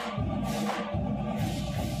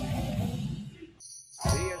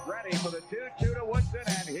for the 2-2 to Woodson,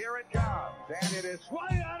 and here it comes. And it is swung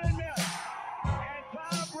on and missed. And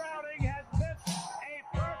Tom Browning has missed a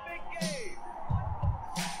perfect game.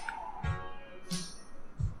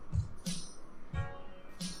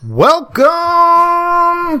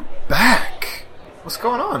 Welcome back. What's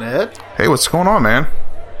going on, Ed? Hey, what's going on, man?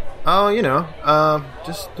 Oh,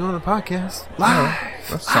 just doing a podcast live.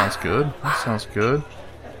 That sounds good.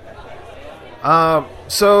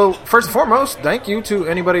 So, first and foremost, thank you to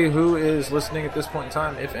anybody who is listening at this point in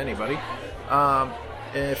time, if anybody.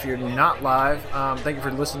 If you're not live, thank you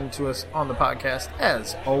for listening to us on the podcast,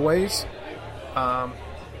 as always.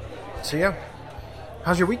 So, yeah.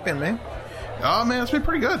 How's your week been, man? Oh, man, it's been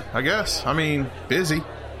pretty good, I guess. I mean, busy.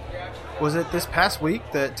 Was it this past week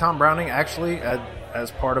that Tom Browning actually,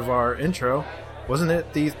 as part of our intro, wasn't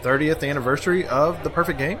it the 30th anniversary of The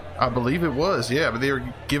Perfect Game? I believe it was, yeah, but they were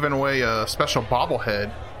giving away a special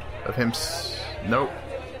bobblehead of him. Nope,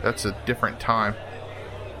 that's a different time.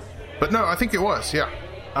 But no, I think it was, yeah.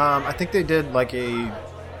 I think they did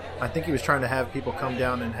I think he was trying to have people come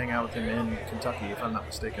down and hang out with him in Kentucky, if I'm not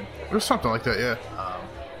mistaken. It was something like that, yeah.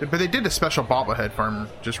 But they did a special bobblehead for him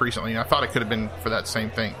just recently, and I thought it could have been for that same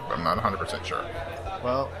thing, but I'm not 100% sure.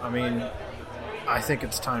 Well, I mean, I think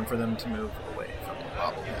it's time for them to move away from the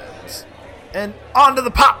bobbleheads and onto the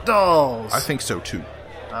pop dolls. I think so, too.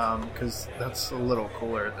 Because that's a little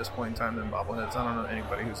cooler at this point in time than bobbleheads. I don't know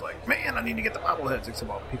anybody who's like, man, I need to get the bobbleheads, except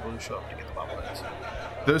all the people who show up to get the bobbleheads.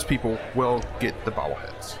 Those people will get the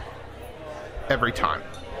bobbleheads. Every time.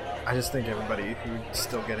 I just think everybody who's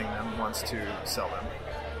still getting them wants to sell them.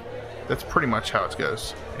 That's pretty much how it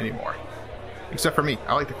goes anymore. Except for me.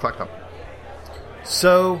 I like to collect them.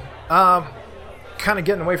 So, kind of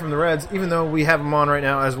getting away from the Reds, even though we have them on right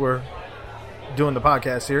now as we're doing the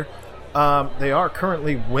podcast here. They are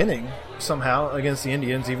currently winning somehow against the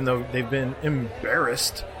Indians, even though they've been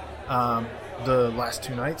embarrassed the last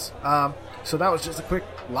two nights. So that was just a quick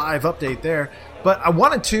live update there. But I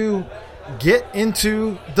wanted to get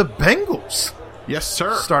into the Bengals. Yes,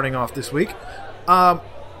 sir. Starting off this week.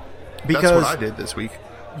 Because that's what I did this week.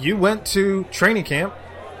 You went to training camp.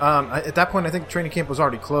 At that point, I think training camp was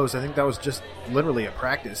already closed. I think that was just literally a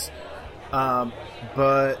practice.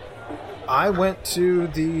 But I went to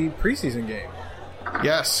the preseason game.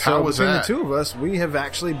 Yes, so how was between that? The two of us, we have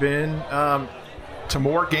actually been to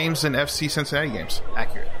more games than FC Cincinnati games.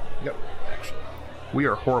 Accurate. Yep. Actually, we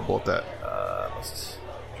are horrible at that.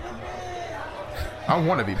 I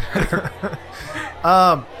want to be better.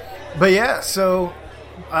 But yeah, so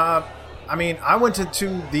I mean, I went to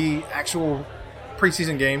the actual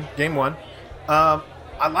preseason game one.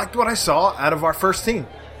 I liked what I saw out of our first team.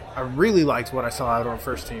 I really liked what I saw out of our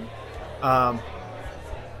first team. I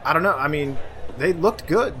don't know. I mean, they looked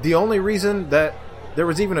good. The only reason that there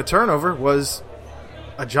was even a turnover was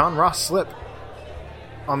a John Ross slip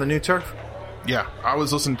on the new turf. Yeah, I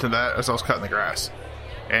was listening to that as I was cutting the grass.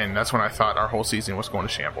 And that's when I thought our whole season was going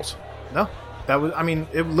to shambles. No. That was, I mean,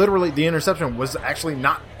 it literally, the interception was actually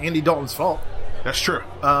not Andy Dalton's fault. That's true.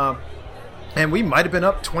 And we might have been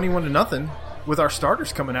up 21-0 with our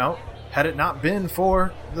starters coming out had it not been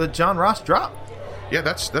for the John Ross drop. Yeah,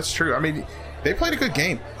 that's true. I mean, they played a good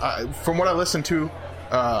game. From what I listened to,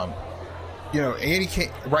 Andy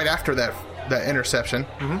came right after that interception.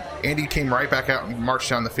 Mm-hmm. Andy came right back out and marched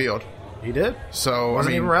down the field. He did. So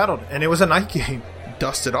wasn't even rattled, and it was a night game.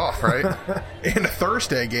 Dusted off, right? In a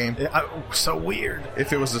Thursday game. So weird.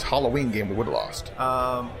 If it was this Halloween game, we would have lost.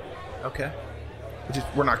 Okay.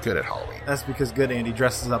 We're not good at Halloween. That's because good Andy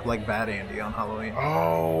dresses up like bad Andy on Halloween.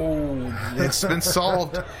 Oh, it's been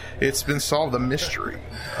solved. It's been solved, the mystery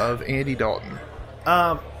of Andy Dalton.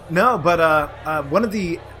 No, but one of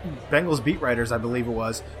the Bengals beat writers, I believe it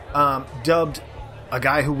was, dubbed a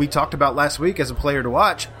guy who we talked about last week as a player to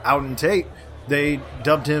watch, Auden Tate. They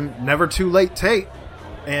dubbed him Never Too Late Tate.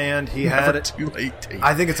 And he had it. Too late Tate.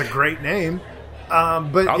 I think it's a great name.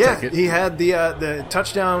 But I'll yeah, take it. he had the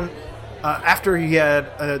touchdown after he had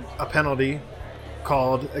a penalty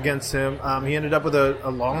called against him. He ended up with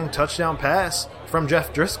a long touchdown pass from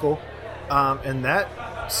Jeff Driscoll, and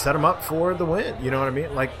that set him up for the win. You know what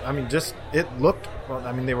I mean? It looked. Well,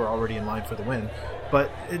 I mean, they were already in line for the win,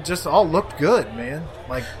 but it just all looked good, man.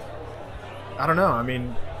 I don't know. I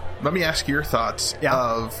mean, let me ask your thoughts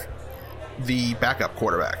of the backup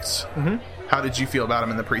quarterbacks. Mm-hmm. How did you feel about them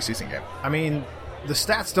in the preseason game? I mean, the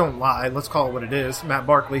stats don't lie. Let's call it what it is. Matt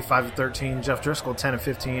Barkley, 5 of 13. Jeff Driscoll, 10 of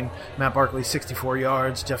 15. Matt Barkley, 64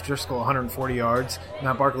 yards. Jeff Driscoll, 140 yards.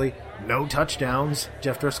 Matt Barkley, no touchdowns.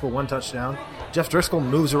 Jeff Driscoll, 1 touchdown. Jeff Driscoll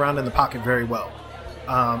moves around in the pocket very well.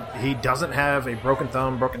 He doesn't have a broken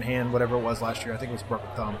thumb, broken hand, whatever it was last year. I think it was broken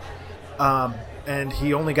thumb. And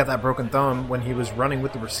he only got that broken thumb when he was running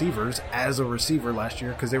with the receivers as a receiver last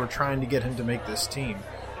year because they were trying to get him to make this team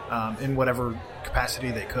in whatever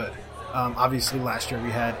capacity they could. Obviously, last year we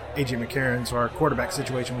had A.J. McCarron, so our quarterback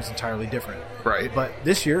situation was entirely different. Right. But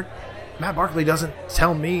this year, Matt Barkley doesn't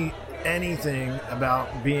tell me anything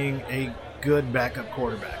about being a good backup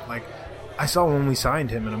quarterback. Like, I saw when we signed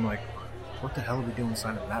him, and I'm like, what the hell are we doing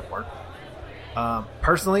signing Matt Barkley?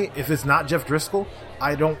 Personally, if it's not Jeff Driscoll,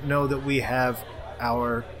 I don't know that we have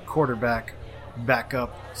our quarterback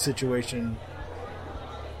backup situation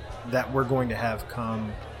that we're going to have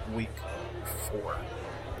come week 4.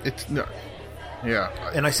 It's no, yeah,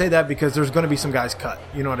 And I say that because there's going to be some guys cut.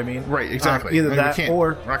 You know what I mean? right, exactly. Either I mean, that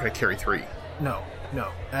or we're not going to carry 3. no.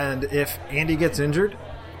 And if Andy gets injured,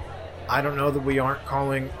 I don't know that we aren't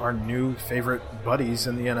calling our new favorite buddies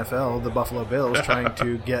in the NFL, the Buffalo Bills, trying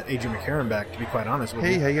to get A.J. McCarron back, to be quite honest with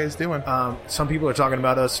you. Hey, how you guys doing? Some people are talking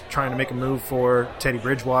about us trying to make a move for Teddy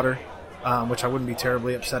Bridgewater, which I wouldn't be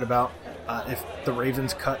terribly upset about. If the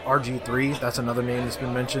Ravens cut RG3, that's another name that's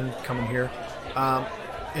been mentioned coming here.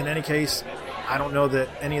 In any case, I don't know that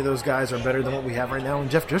any of those guys are better than what we have right now. And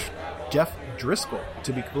Jeff Driscoll,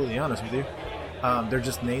 to be completely honest with you, they're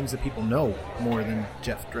just names that people know more than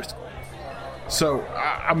Jeff Driscoll. So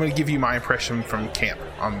I'm going to give you my impression from camp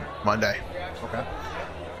on Monday. Okay.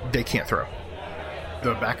 They can't throw.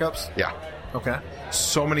 The backups? Yeah. Okay.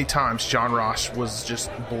 So many times John Ross was just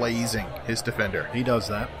blazing his defender. He does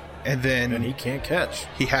that. And then And he can't catch.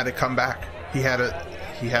 he had to come back. He had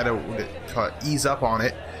to ease up on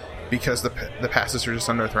it because the passes are just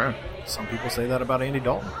underthrown. Some people say that about Andy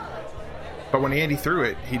Dalton. But when Andy threw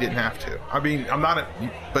it, he didn't have to. I mean, I'm not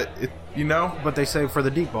But they say for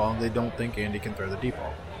the deep ball, they don't think Andy can throw the deep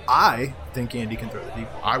ball. I think Andy can throw the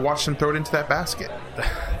deep ball. I watched him throw it into that basket.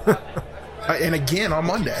 And again on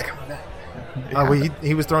Monday.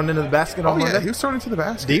 He was thrown into the basket on Yeah, Monday? he was thrown into the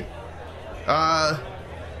basket. Deep?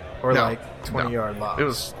 Or No, like 20-yard lob? It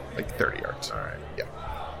was like 30 yards. All right.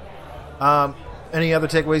 Yeah. Any other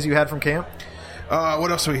takeaways you had from camp?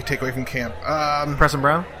 What else do we take away from camp? Preston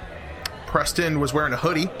Brown? Preston was wearing a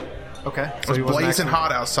hoodie. Okay. It was blazing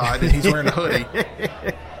hot outside, and he's wearing a hoodie.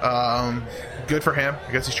 Good for him.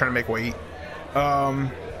 I guess he's trying to make weight.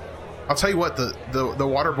 I'll tell you what, the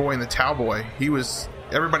water boy and the towel boy,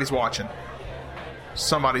 everybody's watching.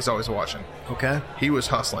 Somebody's always watching. Okay. He was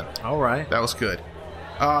hustling. All right. That was good.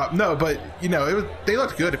 No, but, they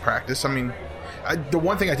looked good at practice. I mean, the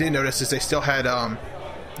one thing I did notice is they still had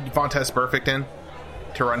Vontaze Burfict in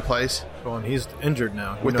to run plays. Well, and he's injured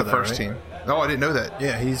now. You With know the that, first right? team. Oh, I didn't know that.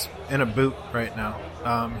 Yeah, he's in a boot right now.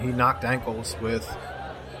 He knocked ankles with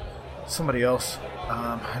somebody else.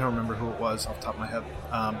 I don't remember who it was off the top of my head.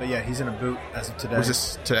 But yeah, he's in a boot as of today. Was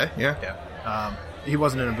this today? Yeah. Yeah. He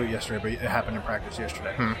wasn't in a boot yesterday, but it happened in practice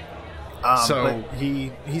yesterday. So but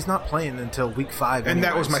he's not playing until week 5. And that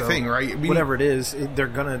anyway, was my so thing, right? Whatever it is, they're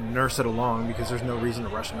going to nurse it along because there's no reason to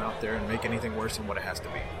rush him out there and make anything worse than what it has to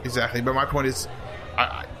be. Exactly. But my point is,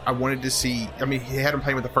 I wanted to see. I mean, he had him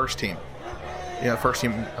playing with the first team, first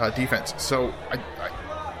team defense. So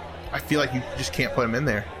I feel like you just can't put him in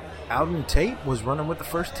there. Alden Tate was running with the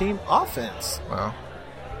first team offense Well,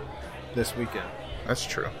 this weekend. that's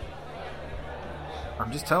true.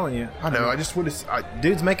 I'm just telling you. I know. I just would have.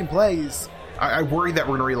 Dude's making plays. I worry that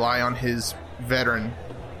we're going to rely on his veteranness.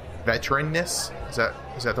 Is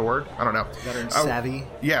that the word? I don't know. Veteran savvy.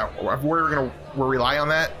 Yeah, we'll rely on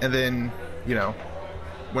that, and then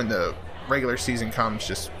when the regular season comes,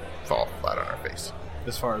 just fall flat on our face.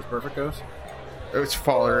 As far as perfect goes? As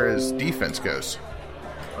far as defense goes.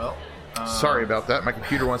 Well, Sorry about that. My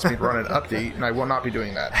computer wants me to run an update, and I will not be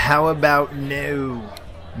doing that. how about no?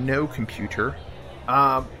 No computer.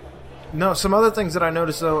 No, some other things that I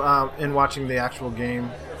noticed, though, in watching the actual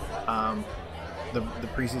game, the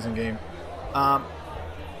preseason game,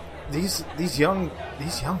 these young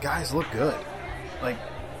guys look good. Like,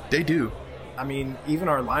 They do. I mean, even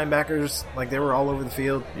our linebackers, like, they were all over the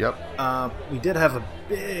field. Yep. We did have a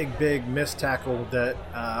big missed tackle that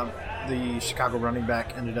the Chicago running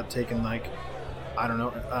back ended up taking, like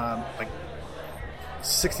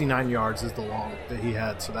 69 yards is the long that he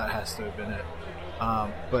had, so that has to have been it.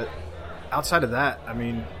 But outside of that, I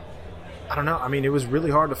mean, I don't know. I mean, it was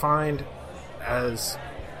really hard to find as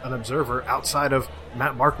an observer outside of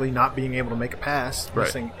Matt Barkley not being able to make a pass, Right.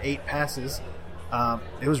 missing 8 passes.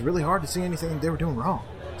 It was really hard to see anything they were doing wrong.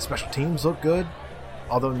 Special teams looked good,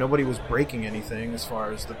 although nobody was breaking anything as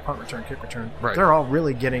far as the punt return, kick return. Right. They're all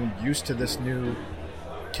really getting used to this new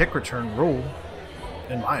kick return rule,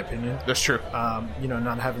 in my opinion. That's true.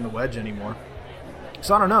 Not having the wedge anymore.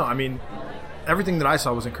 So I don't know. I mean, everything that I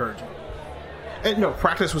saw was encouraging. And no,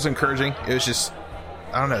 practice was encouraging. It was just,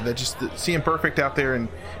 I don't know, that just seeing Perfect out there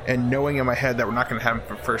and knowing in my head that we're not going to have him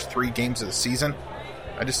for the first 3 games of the season.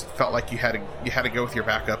 I just felt like you had to go with your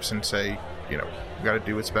backups and say, you got to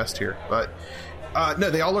do what's best here. But no,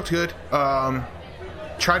 they all looked good.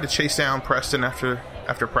 Tried to chase down Preston after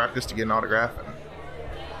practice to get an autograph, and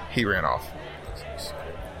he ran off.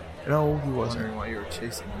 No, he wasn't. Wondering why you were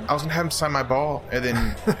chasing him. I was gonna have him sign my ball, and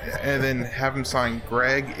then have him sign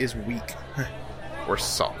 "Greg is weak" or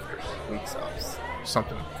 "soft" or "weak sauce,"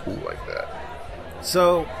 something cool like that.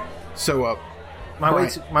 So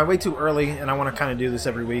my way too early, and I want to kind of do this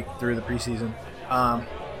every week through the preseason.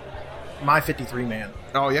 My 53 man.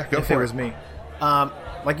 Oh yeah, go if for it was me.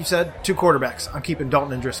 Like you said, 2 quarterbacks. I'm keeping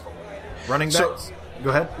Dalton and Driscoll. Running backs.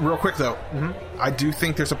 Go ahead. Real quick though, I do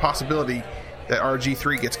think there's a possibility that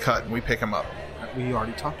RG3 gets cut and we pick him up. We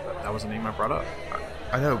already talked about it. That was the name I brought up.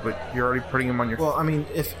 I know, but you're already putting him on your... Well, I mean,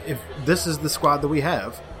 if this is the squad that we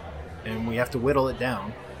have, and we have to whittle it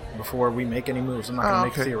down before we make any moves, I'm not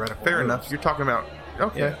going to make theoretical Fair moves. enough. You're talking about...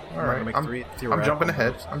 Okay, Yeah, all right. I'm jumping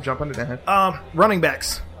ahead. Running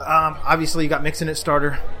backs. Obviously, you got Mixon at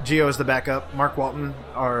starter. Gio is the backup. Mark Walton,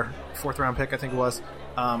 our 4th-round pick, I think it was.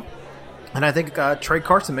 And I think Trey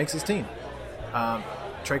Carson makes his team.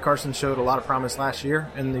 Trey Carson showed a lot of promise last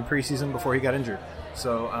year in the preseason before he got injured.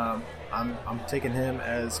 So I'm taking him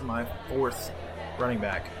as my 4th running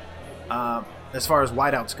back. As far as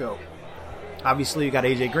wideouts go, obviously you got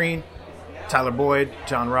A.J. Green, Tyler Boyd,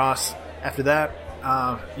 John Ross. After that,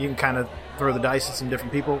 you can kind of throw the dice at some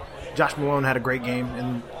different people. Josh Malone had a great game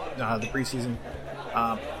in the preseason.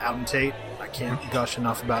 Alton Tate, I can't gush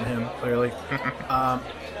enough about him, clearly.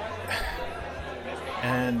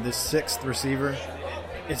 And the 6th receiver,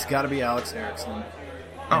 it's got to be Alex Erickson.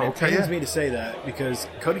 And it pains me to say that because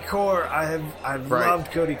Cody Core, I've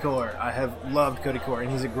loved Cody Core. I have loved Cody Core, and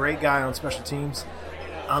he's a great guy on special teams.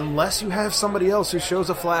 Unless you have somebody else who shows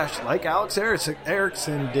a flash like Alex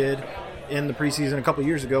Erickson did in the preseason a couple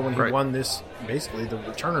years ago when he won this, basically the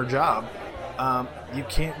returner job, you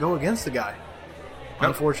can't go against the guy,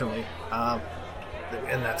 unfortunately.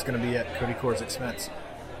 And that's going to be at Cody Core's expense.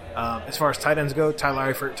 As far as tight ends go,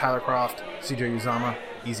 Tyler Eifert, Tyler Croft, CJ Uzama,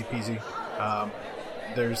 easy peasy.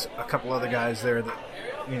 There's a couple other guys there that,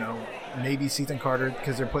 maybe Ethan Carter,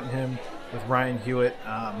 because they're putting him with Ryan Hewitt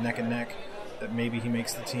neck and neck, that maybe he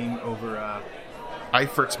makes the team over.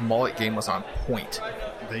 Eifert's mullet game was on point.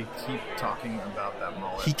 They keep talking about that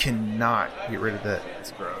mullet. He cannot get rid of that.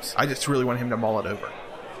 It's gross. I just really want him to mull it over.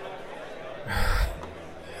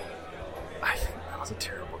 I think that was a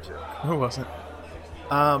terrible joke. No, it wasn't.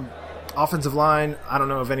 Offensive line, I don't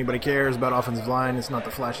know if anybody cares about offensive line. It's not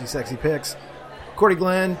the flashy, sexy picks. Cordy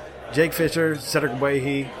Glenn, Jake Fisher, Cedric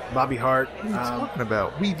Boehe, Bobby Hart. What are you talking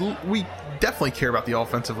about? We definitely care about the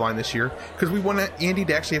offensive line this year because we want Andy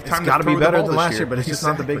to actually have time to throw the ball. It's got to be better than last year, year, but it's just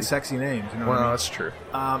not the big sexy names. You know what I mean? That's true.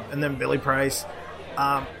 And then Billy Price,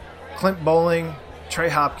 Clint Bowling, Trey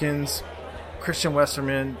Hopkins, Christian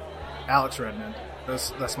Westerman, Alex Redmond.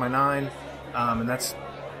 That's my 9, and that's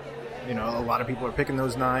a lot of people are picking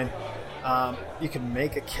those 9. You can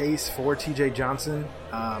make a case for TJ Johnson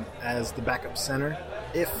as the backup center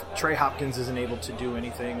if Trey Hopkins isn't able to do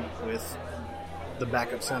anything with the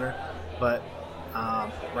backup center. But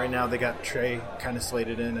right now they got Trey kind of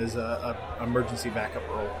slated in as a emergency backup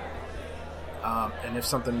role. And if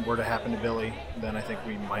something were to happen to Billy, then I think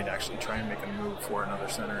we might actually try and make a move for another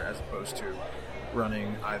center as opposed to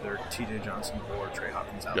running either TJ Johnson or Trey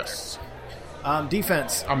Hopkins out there.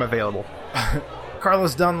 Defense. I'm available.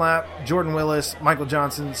 Carlos Dunlap, Jordan Willis, Michael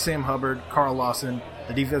Johnson, Sam Hubbard, Carl Lawson.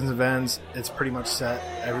 The defensive ends, it's pretty much set.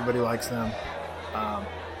 Everybody likes them.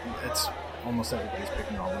 It's almost everybody's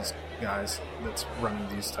picking all these guys that's running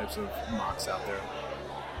these types of mocks out there.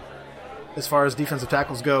 As far as defensive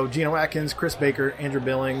tackles go, Geno Atkins, Chris Baker, Andrew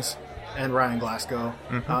Billings, and Ryan Glasgow.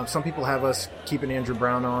 Some people have us keeping Andrew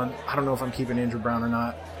Brown on. I don't know if I'm keeping Andrew Brown or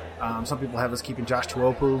not. Some people have us keeping Josh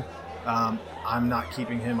Tuopu. I'm not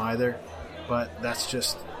keeping him either. But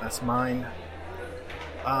that's mine.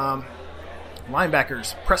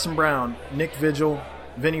 Linebackers, Preston Brown, Nick Vigil,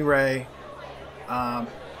 Vinny Ray,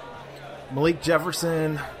 Malik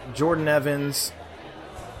Jefferson, Jordan Evans.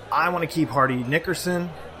 I want to keep Hardy Nickerson.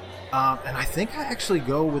 And I think I actually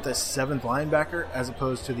go with a 7th linebacker as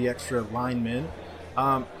opposed to the extra linemen.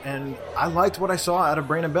 And I liked what I saw out of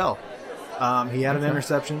Brandon Bell. He had an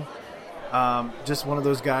interception. Just one of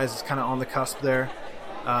those guys that's kind of on the cusp there.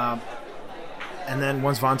 And then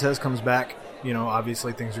once Vontaze comes back,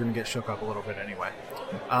 obviously things are going to get shook up a little bit anyway.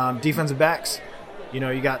 Defensive backs,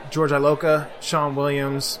 you got George Iloka, Sean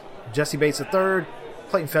Williams, Jesse Bates III,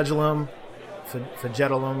 Clayton Fedulum,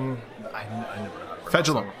 Fedulum. I never know how to pronounce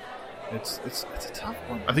Fedulum. it. It's a tough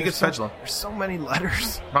one. I think it's Fedulum. There's so many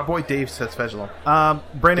letters. My boy Dave says Fedulum.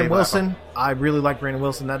 Brandon Dave Wilson. I really like Brandon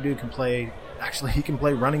Wilson. That dude can play. Actually, he can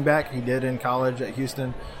play running back. He did in college at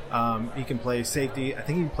Houston. He can play safety. I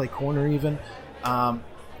think he can play corner even. And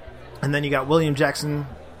then you got William Jackson,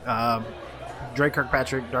 Drake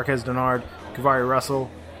Kirkpatrick, Darquez Dennard, Kavari Russell.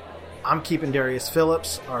 I'm keeping Darius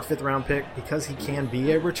Phillips, our 5th-round pick, because he can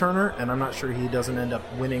be a returner, and I'm not sure he doesn't end up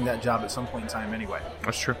winning that job at some point in time anyway.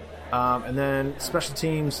 That's true. And then special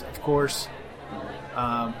teams, of course,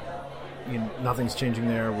 nothing's changing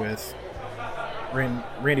there with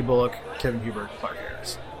Randy Bullock, Kevin Huber, Clark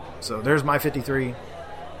Harris. So there's my 53.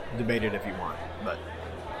 Debate it if you want, but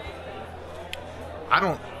I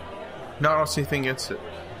don't see anything against it.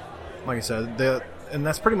 like I said, and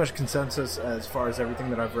that's pretty much consensus as far as everything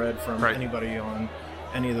that I've read from anybody on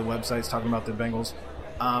any of the websites talking about the Bengals.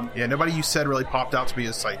 Nobody you said really popped out to me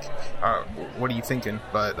as like, what are you thinking?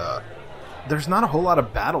 But there's not a whole lot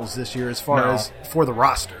of battles this year as far as for the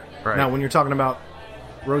roster. Right. Now, when you're talking about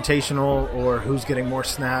rotational or who's getting more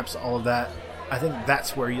snaps, all of that, I think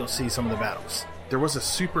that's where you'll see some of the battles. there was a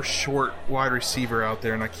super short wide receiver out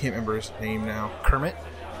there, and I can't remember his name now. Kermit?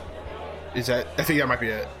 I think that might be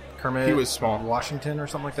it. Kermit. He was small. Washington or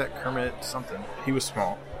something like that. Kermit something. He was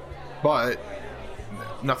small. But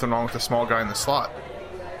nothing wrong with the small guy in the slot.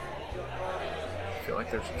 I feel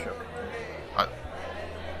like there's a joke.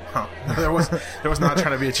 There was not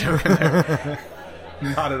trying to be a joke in there.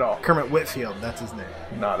 Not at all. Kermit Whitfield, that's his name.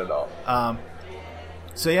 Not at all.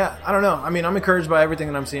 So yeah, I don't know. I mean, I'm encouraged by everything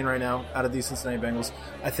that I'm seeing right now out of the Cincinnati Bengals.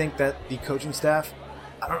 I think that the coaching staff,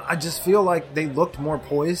 I just feel like they looked more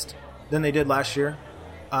poised than they did last year.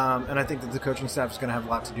 And I think that the coaching staff is going to have a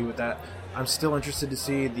lot to do with that. I'm still interested to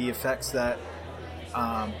see the effects that,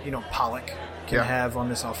 Pollock can have on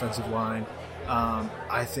this offensive line.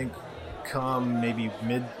 I think come maybe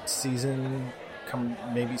mid-season, come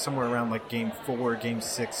maybe somewhere around like Game 4, Game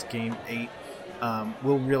 6, Game 8,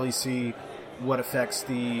 we'll really see what effects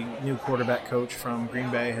the new quarterback coach from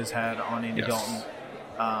Green Bay has had on Andy Dalton.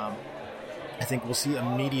 I think we'll see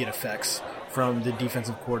immediate effects from the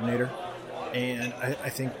defensive coordinator. And I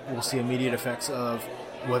think we'll see immediate effects of,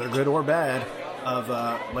 whether good or bad, of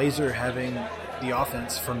Laser having the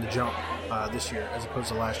offense from the jump this year, as opposed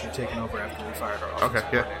to last year taking over after we fired our offensive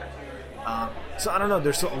coordinator. So I don't know.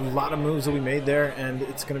 There's a lot of moves that we made there, and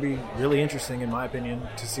it's going to be really interesting, in my opinion,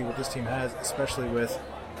 to see what this team has, especially with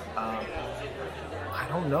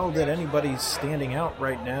I don't know that anybody's standing out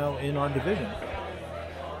right now in our division.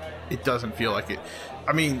 It doesn't feel like it.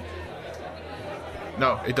 I mean,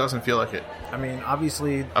 no, it doesn't feel like it. I mean,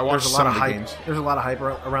 obviously, I watched there's a lot of hype. There's a lot of hype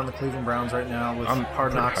around the Cleveland Browns right now with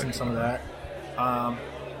Hard Knocks and some of that.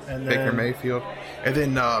 And then Baker Mayfield, and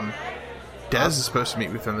then Dez is supposed to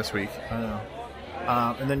meet with them this week. I know.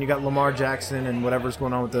 And then you got Lamar Jackson and whatever's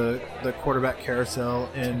going on with the quarterback carousel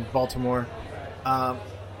in Baltimore.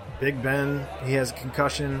 Big Ben, he has a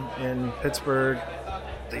concussion in Pittsburgh.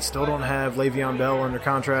 They still don't have Le'Veon Bell under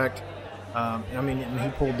contract. And he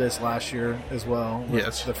pulled this last year as well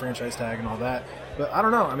with the franchise tag and all that. But I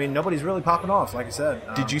don't know. I mean, nobody's really popping off, like I said.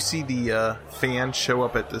 Did you see the fans show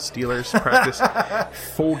up at the Steelers practice?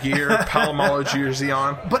 Full gear, Palomalo jersey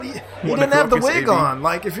on. But he didn't have the wig on.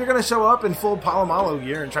 Like, if you're going to show up in full Palomalo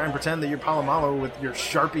gear and try and pretend that you're Palomalo with your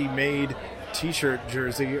Sharpie-made T-shirt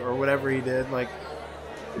jersey or whatever he did, like,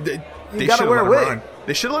 you got to wear a wig.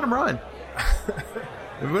 They should have let him run.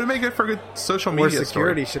 It would have made good for a good social media Or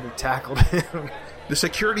security should have tackled him. The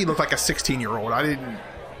security looked like a 16-year-old. I didn't,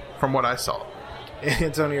 from what I saw.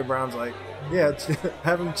 Antonio Brown's like, yeah,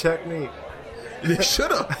 have him check me. They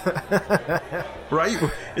should have. Right?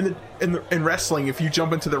 In wrestling, if you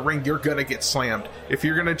jump into the ring, you're going to get slammed. If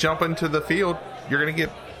you're going to jump into the field, you're going to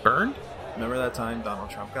get burned. Remember that time Donald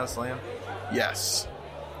Trump got slammed? Yes.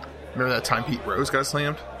 Remember that time Pete Rose got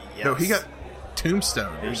slammed? Yes. No, he got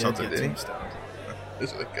tombstoned or something, didn't he?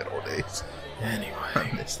 Those are the good old days. Anyway. I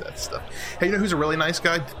miss that stuff. Hey, you know who's a really nice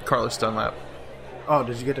guy? Carlos Dunlap. Oh,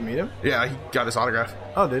 did you get to meet him? Yeah, he got his autograph.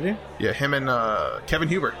 Oh, did you? Yeah, him and Kevin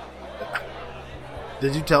Huber.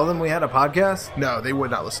 Did you tell them we had a podcast? No, they would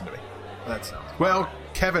not listen to me. That sounds... Well,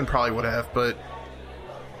 Kevin probably would have, but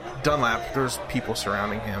Dunlap, there's people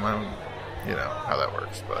surrounding him. I don't know how that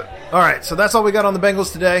works, but... All right, so that's all we got on the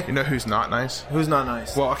Bengals today. You know who's not nice? Who's not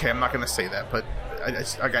nice? Well, okay, I'm not going to say that, but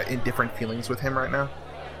I got indifferent feelings with him right now.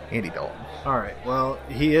 Andy Dalton. All right, well,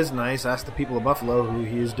 he is nice. Ask the people of Buffalo who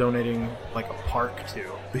he is donating like a park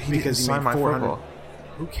to. But he didn't sign my football.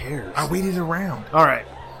 Who cares? I waited around. All right.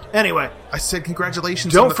 Anyway, I said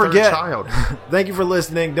congratulations on don't the forget. third child. Thank you for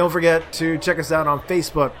listening. Don't forget to check us out on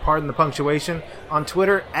Facebook, Pardon the Punctuation, on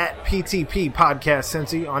Twitter at PTP Podcast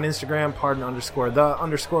Cincy, on Instagram,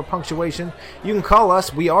 Pardon_the_punctuation. You can call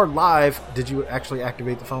us. We are live. Did you actually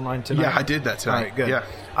activate the phone line tonight? Yeah, I did that tonight. All right, good. Yeah.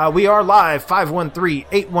 We are live,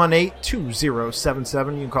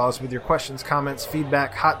 513-818-2077. You can call us with your questions, comments,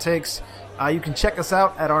 feedback, hot takes. You can check us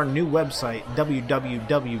out at our new website,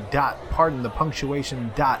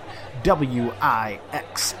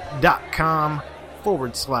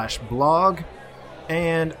 www.pardonthepunctuation.wix.com/blog.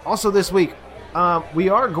 And also this week, we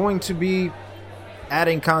are going to be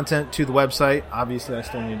adding content to the website. Obviously, I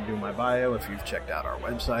still need to do my bio if you've checked out our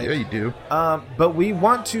website. Yeah, you do. But we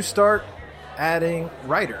want to start adding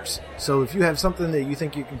writers. So if you have something that you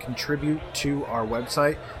think you can contribute to our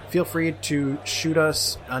website, feel free to shoot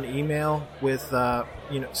us an email with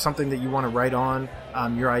something that you want to write on,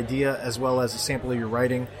 your idea, as well as a sample of your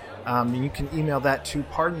writing. And you can email that to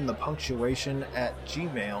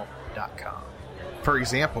pardonthepunctuation@gmail.com. For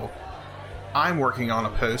example, I'm working on a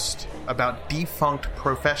post about defunct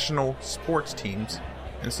professional sports teams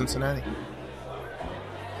in Cincinnati.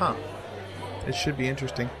 Huh. It should be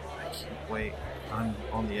interesting. I can't wait. I'm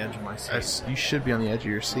on the edge of my seat. You should be on the edge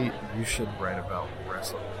of your seat. You should write about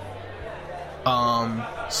wrestling.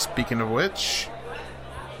 Speaking of which,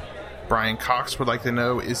 Brian Cox would like to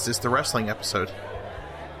know, is this the wrestling episode?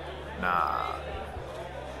 Nah.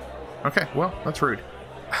 Okay, well, that's rude.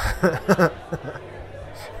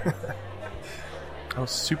 I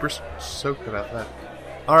was super soaked about that.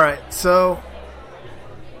 All right, so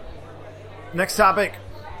next topic,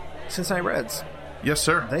 Cincinnati Reds. Yes,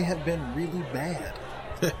 sir. They have been really bad.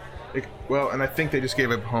 Well, and I think they just gave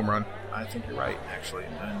up a home run. I think you're right, actually.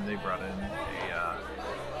 And they brought in a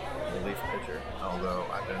relief pitcher, although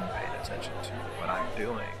I've been paying attention to what I'm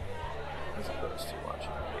doing as opposed to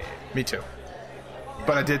watching the game. Me too.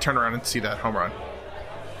 But I did turn around and see that home run.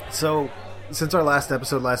 So, since our last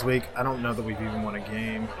episode last week, I don't know that we've even won a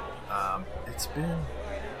game. It's been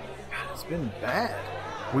bad.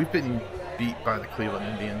 We've been beat by the Cleveland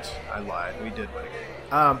Indians. I lied. We did win a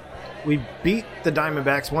game. We beat the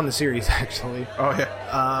Diamondbacks, won the series, actually. Oh,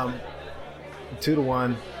 yeah.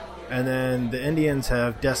 2-1. And then the Indians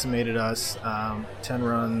have decimated us. 10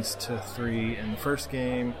 runs to 3 in the first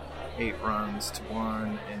game, 8 runs to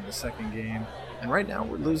 1 in the second game. And right now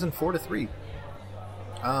we're losing 4-3.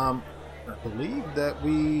 I believe that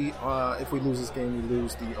if we lose this game, we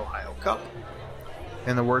lose the Ohio Cup.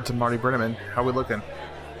 In the words of Marty Brenneman, how we looking?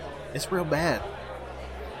 It's real bad.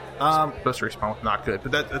 Supposed to respond with not good,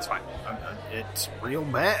 but that's fine. It's real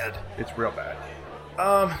bad. It's real bad.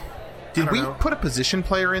 Did we put a position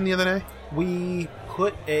player in the other day? We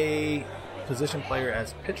put a position player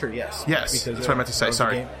as pitcher, yes. Yes, because that's what I meant to say,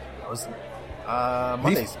 sorry. That was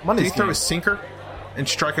Monday's Did he throw game. a sinker and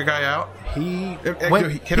strike a guy out? He Can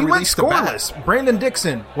went he release the bat? scoreless. Brandon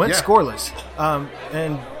Dixon went Yeah. scoreless.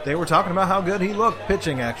 And they were talking about how good he looked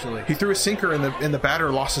pitching, actually. He threw a sinker and the batter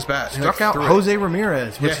lost his bat. Struck out Jose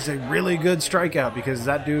Ramirez, which Yeah. is a really good strikeout because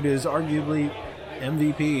that dude is arguably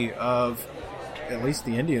MVP of at least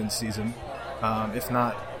the Indians season, if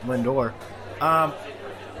not Lindor.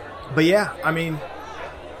 But yeah, I mean,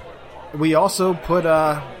 we also put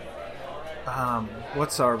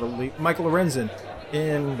Michael Lorenzen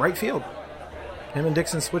in right field. Him and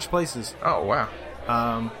Dixon switched places. Oh, wow.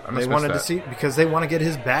 They wanted to see because they want to get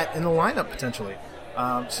his bat in the lineup potentially.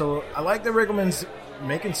 So I like that Riggleman's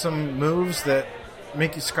making some moves that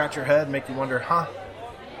make you scratch your head, make you wonder,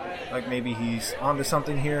 like maybe he's onto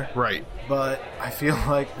something here. Right. But I feel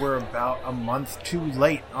like we're about a month too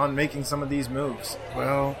late on making some of these moves.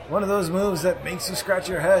 Well, one of those moves that makes you scratch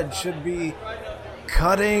your head should be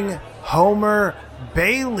cutting Homer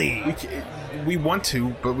Bailey. We want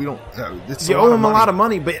to, but we don't. You owe him a lot of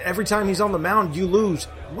money, but every time he's on the mound, you lose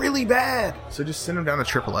really bad. So just send him down to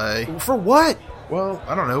AAA. For what? Well,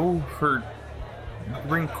 I don't know.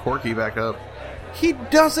 Bring Corky back up. He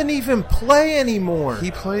doesn't even play anymore.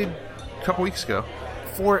 He played a couple weeks ago.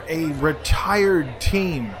 For a retired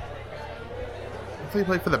team. I thought he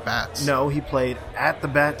played for the Bats. No, he played at the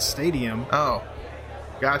Bats Stadium. Oh,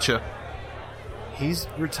 gotcha. He's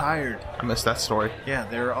retired. I missed that story. Yeah,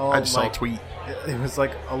 they're all I just saw a tweet. It was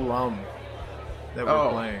like alum that were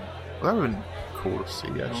playing. Well, that would have been cool to see,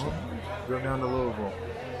 actually. Go down to Louisville.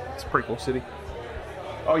 It's a pretty cool city.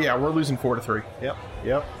 Oh, yeah, we're losing 4-3.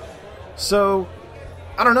 Yep. So,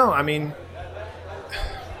 I don't know. I mean,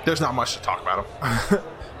 there's not much to talk about him.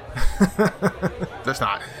 There's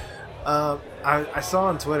not. I saw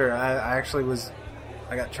on Twitter. I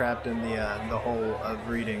got trapped in the hole of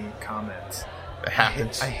reading comments, It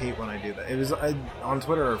happens. I hate when I do that. It was on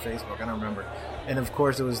Twitter or Facebook. I don't remember. And of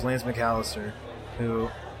course, it was Lance McAllister, who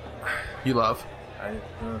You love.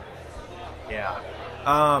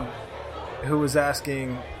 who was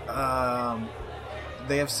asking.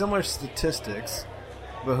 They have similar statistics,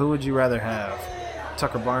 but who would you rather have,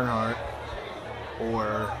 Tucker Barnhart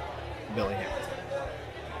or Billy Hamilton?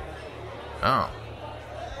 Oh.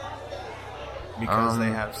 Because they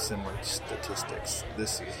have similar statistics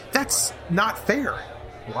this season. That's not fair.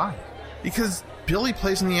 Why? Because Billy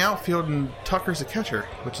plays in the outfield and Tucker's a catcher.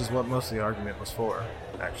 Which is what most of the argument was for,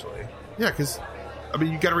 actually. Yeah, because, I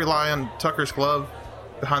mean, you got to rely on Tucker's glove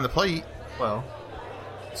behind the plate. Well,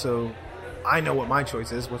 so I know what my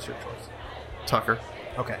choice is. What's your choice? Tucker.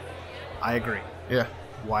 Okay. I agree. Yeah.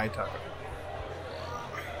 Why Tucker?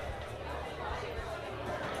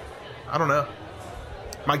 I don't know.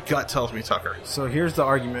 My gut tells me Tucker. So here's the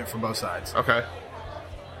argument for both sides. Okay.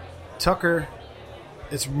 Tucker,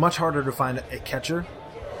 it's much harder to find a catcher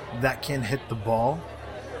that can hit the ball.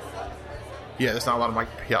 Yeah, there's not a lot of Mike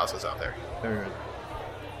Piazzas out there. Don't even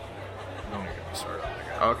get me started on that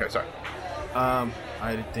guy. Oh, okay, sorry.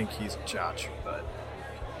 I think he's a chotch, but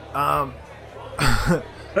I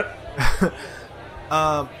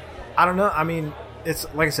don't know. I mean, it's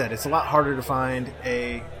like I said, it's a lot harder to find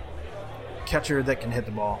a catcher that can hit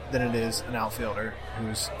the ball than it is an outfielder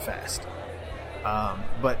who's fast.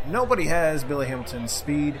 But nobody has Billy Hamilton's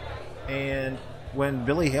speed, and when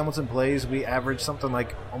Billy Hamilton plays, we average something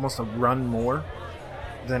like almost a run more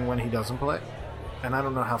than when he doesn't play. And I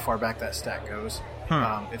don't know how far back that stat goes.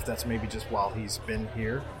 If that's maybe just while he's been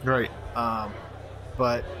here. Right.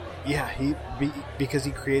 But yeah, because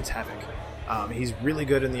he creates havoc. He's really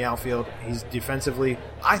good in the outfield. He's defensively.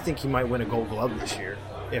 I think he might win a Gold Glove this year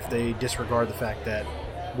if they disregard the fact that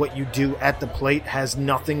what you do at the plate has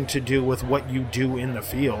nothing to do with what you do in the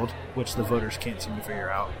field, which the voters can't seem to figure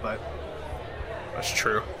out. But That's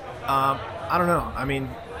true. I don't know. I mean,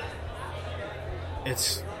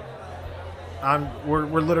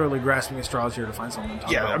 we're literally grasping at straws here to find something to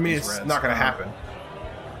talk about. Yeah, I mean, with these it's Reds. not going to happen.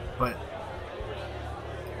 But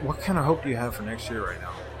what kind of hope do you have for next year right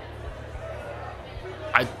now?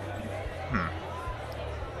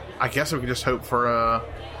 I guess we could just hope for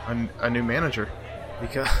a new manager.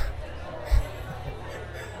 Because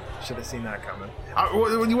should have seen that coming. What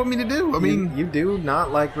do you want me to do? I mean, you do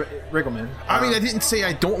not like Riggleman. I mean, I didn't say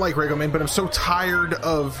I don't like Riggleman, but I'm so tired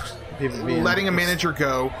of People being- letting a manager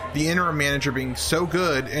go, the interim manager being so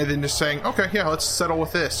good, and then just saying, okay, yeah, let's settle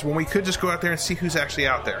with this, when we could just go out there and see who's actually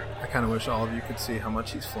out there. I kind of wish all of you could see how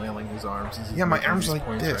much he's flailing his arms. Yeah, my arms are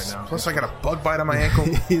like this. Plus, I got a bug bite on my ankle.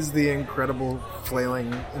 He's the incredible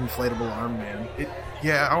flailing inflatable arm man.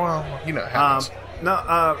 Yeah, well, you know, it happens.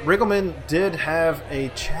 Riggleman did have a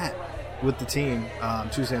chat with the team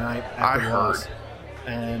Tuesday night after the loss.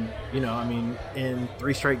 And, you know, I mean, in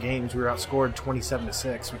 3 straight games, we were outscored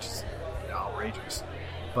 27-6, which is outrageous.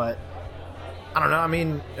 But, I don't know. I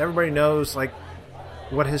mean, everybody knows, like,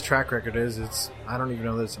 what his track record is. I don't even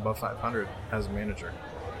know that it's above 500 as a manager.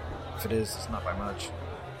 If it is, it's not by much.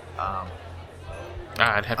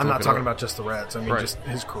 I'd have to I'm look not it talking up. about just the Reds. I mean, Right. just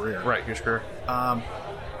his career. Right, his career. I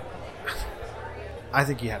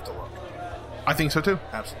think you have to look. I think so, too.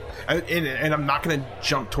 Absolutely. And I'm not going to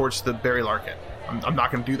jump towards the Barry Larkin. I'm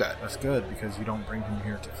not going to do that. That's good because you don't bring him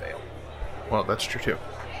here to fail. Well, that's true, too.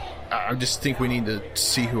 I just think we need to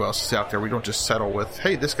see who else is out there. We don't just settle with,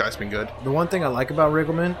 hey, this guy's been good. The one thing I like about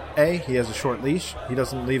Riggleman, he has a short leash. He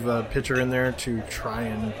doesn't leave a pitcher in there to try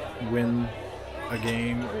and win a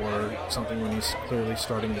game or something when he's clearly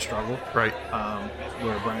starting to struggle. Right.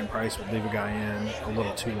 Where Brian Price would leave a guy in a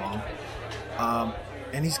little too long.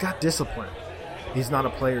 And he's got discipline. He's not a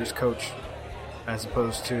player's coach as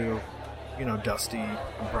opposed to, you know, Dusty and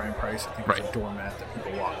Brian Price. I think was a doormat that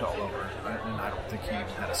people walked all over. And I don't think he even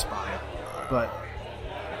had a spine. But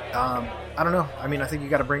I don't know. I mean, I think you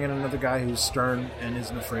got to bring in another guy who's stern and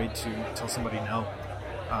isn't afraid to tell somebody no.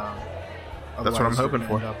 That's what I'm hoping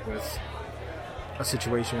for. End up with a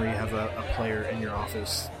situation where you have a player in your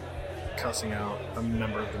office cussing out a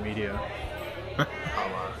member of the media, a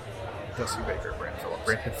la Dusty Baker, Brandon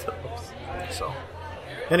Phillips. So,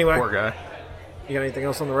 anyway, Poor guy. you got anything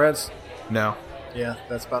else on the Reds? No. Yeah,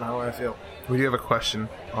 that's about how I feel. We do have a question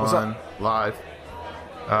What's on up? live.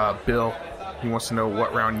 Bill, he wants to know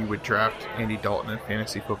what round you would draft Andy Dalton in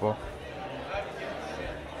fantasy football.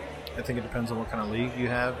 I think it depends on what kind of league you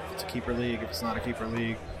have. If it's a keeper league, if it's not a keeper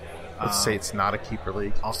league. Let's say it's not a keeper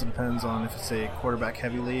league. Also depends on if it's a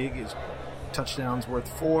quarterback-heavy league. Is touchdowns worth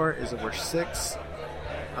 4? Is it worth 6?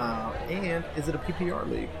 And is it a PPR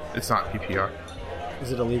league? It's not PPR.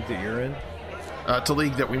 Is it a league that you're in? It's a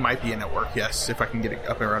league that we might be in at work, yes, if I can get it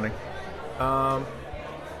up and running. Well,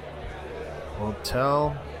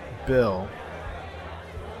 tell Bill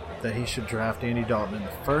that he should draft Andy Dalton in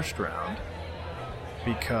the first round,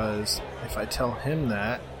 because if I tell him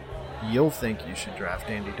that, you'll think you should draft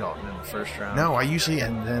Andy Dalton in the first round. No, I usually...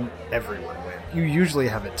 And then everyone wins. You usually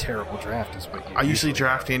have a terrible draft is what you I usually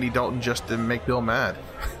draft Andy Dalton just to make Bill mad.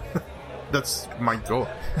 That's my goal.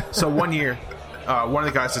 So one year, one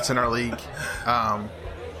of the guys that's in our league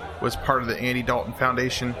was part of the Andy Dalton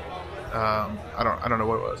Foundation. I don't know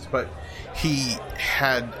what it was, but he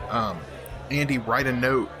had Andy write a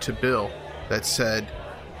note to Bill that said,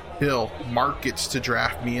 "Bill, Mark gets to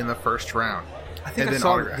draft me in the first round." I think and I then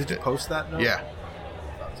saw. autographed Did you it. post that note? Yeah.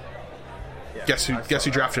 Yeah, Guess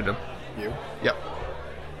who drafted him? You. Yep.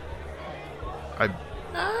 I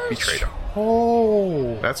betrayed him.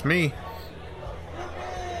 Oh. That's me.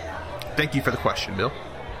 Thank you for the question, Bill.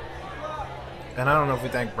 And I don't know if we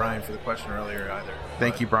thanked Brian for the question earlier either.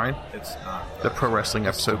 Thank you, Brian. It's not. The pro wrestling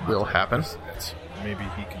episode will happen. It's maybe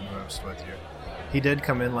he can host with you. He did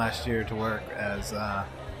come in last year to work as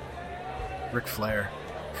Ric Flair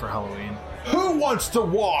for Halloween. Who wants to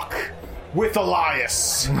walk with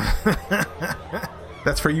Elias?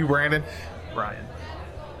 That's for you, Brandon. Brian.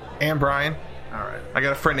 And Brian. All right. I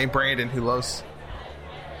got a friend named Brandon who loves...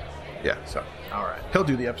 Yeah, so All right. he'll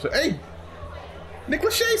do the episode. Hey! Nick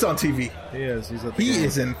Lachey's on TV. He is. He's at the He game.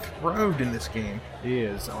 is enthroned in this game. He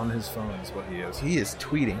is. On his phone is what he is. He is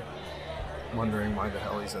tweeting. Wondering why the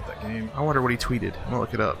hell he's at that game. I wonder what he tweeted. I'm going to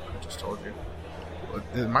look it up. I just told you.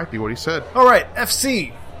 It might be what he said. All right.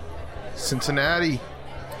 FC. Cincinnati.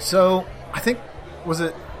 So, I think, was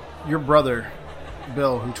it your brother,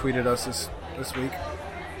 Bill, who tweeted us this week?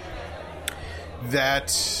 That...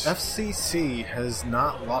 FCC has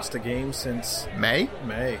not lost a game since May?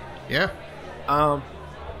 May. Yeah.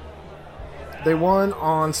 They won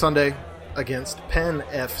on Sunday against Penn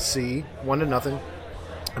FC, 1-0.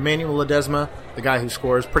 Emmanuel Ledesma, the guy who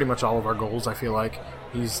scores pretty much all of our goals, I feel like.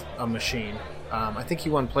 He's a machine. I think he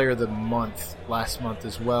won Player of the Month last month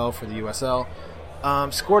as well for the USL.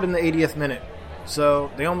 Scored in the 80th minute. So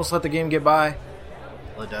they almost let the game get by.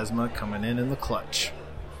 Ledesma coming in the clutch.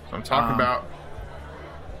 So I'm talking about...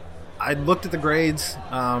 I looked at the grades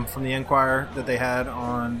from the Enquirer that they had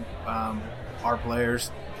on our players.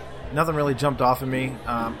 Nothing really jumped off at me.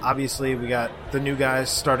 Obviously, we got the new guys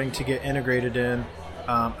starting to get integrated in.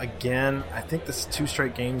 Again, I think this is 2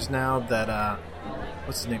 straight games now that,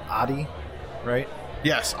 what's his name, Adi, right?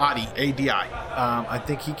 Yes, Adi, A-D-I. I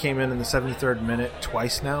think he came in the 73rd minute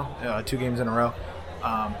twice now, 2 games in a row,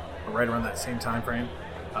 right around that same time frame.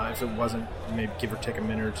 If it wasn't, maybe give or take a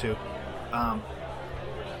minute or 2.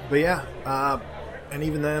 But yeah, and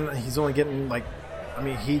even then, he's only getting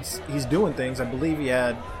he's doing things. I believe he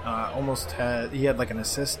had like an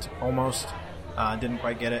assist almost, didn't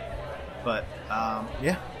quite get it, but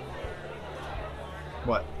yeah.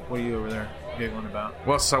 What are you over there giggling about?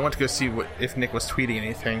 Well, so I went to go see if Nick was tweeting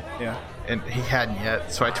anything. Yeah, and he hadn't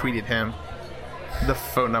yet, so I tweeted him the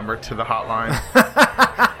phone number to the hotline.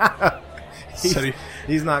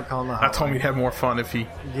 He's not calling the hotline. I told him he'd have more fun if he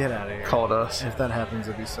get out of here. called us. If that happens,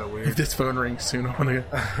 it'd be so If weird. this phone rings soon, I'm gonna...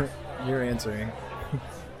 You're answering.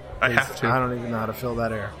 I have to. I don't even know how to fill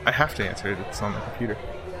that air. I have to answer it. It's on the computer.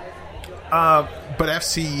 Uh, But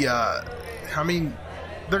FC, I mean,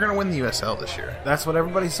 they're going to win the USL this year. That's what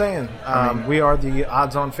everybody's saying. mean- We are the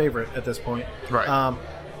odds-on favorite at this point. Right.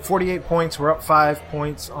 48 points. We're up 5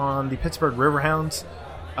 points on the Pittsburgh Riverhounds.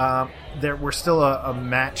 We're still a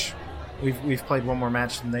match. We've played one more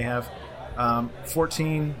match than they have.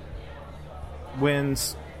 14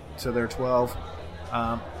 wins to their 12.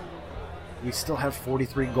 We still have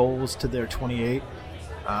 43 goals to their 28.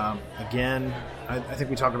 Again, I think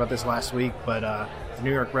we talked about this last week, but the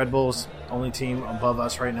New York Red Bulls, only team above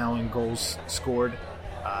us right now in goals scored.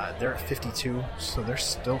 They're at 52, so they're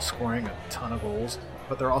still scoring a ton of goals,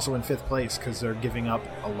 but they're also in 5th place because they're giving up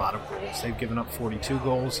a lot of goals. They've given up 42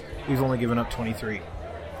 goals. We've only given up 23.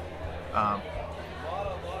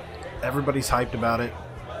 Everybody's hyped about it.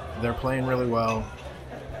 They're playing really well.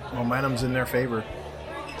 Momentum's in their favor.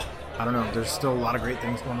 I don't know. There's still a lot of great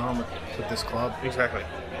things going on with this club. Exactly.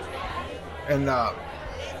 And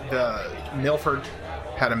the Milford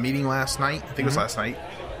had a meeting last night. I think it was last night.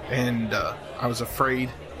 And I was afraid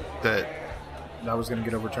that... That was going to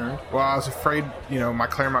get overturned? Well, I was afraid, my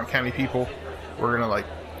Claremont County people were going to,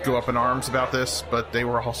 go up in arms about this, but they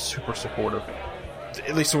were all super supportive.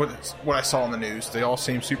 At least what I saw in the news. They all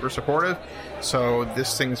seem super supportive. So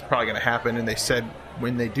this thing's probably going to happen. And they said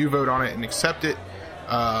when they do vote on it and accept it,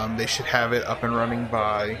 they should have it up and running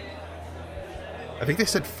by I think they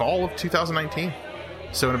said fall of 2019.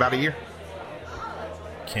 So in about a year.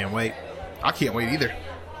 Can't wait. I can't wait either.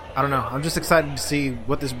 I don't know. I'm just excited to see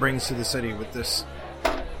what this brings to the city with this,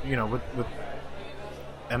 with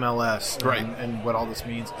MLS Right. and what all this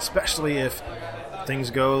means, especially if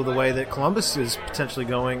things go the way that Columbus is potentially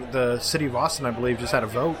going. The city of Austin, I believe, just had a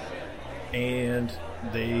vote, and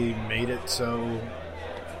they made it so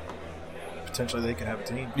potentially they could have a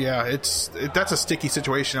team. Yeah, that's a sticky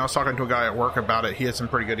situation. I was talking to a guy at work about it. He had some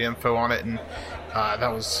pretty good info on it, and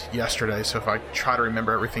that was yesterday. So if I try to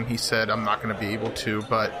remember everything he said, I'm not going to be able to.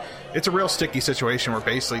 But it's a real sticky situation where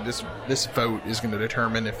basically this vote is going to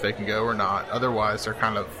determine if they can go or not. Otherwise, they're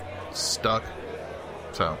kind of stuck.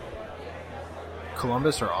 So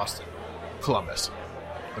Columbus or Austin? Columbus,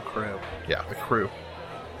 The Crew. yeah, the Crew.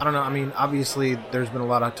 I don't know. I mean, obviously, there's been a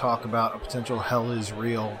lot of talk about a potential Hell is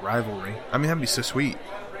Real rivalry. I mean, that'd be so sweet.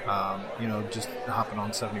 Just hopping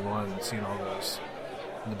on 71 and seeing all those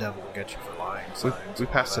 "the devil will get you for lying" We, signs. we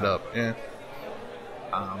passed it up. Yeah,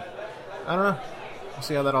 I don't know. We'll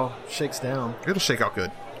see how that all shakes down. it'll shake out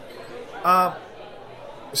good.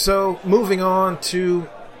 So, moving on to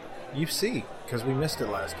UC, because we missed it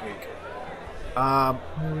last week.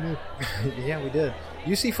 Yeah, we did.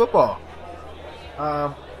 UC football.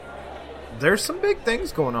 There's some big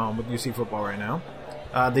things going on with UC football right now.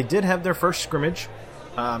 They did have their first scrimmage.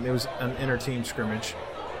 It was an inter-team scrimmage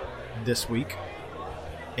this week.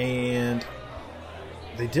 And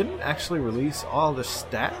they didn't actually release all the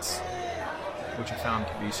stats, which I found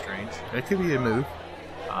to be strange. It could be a move.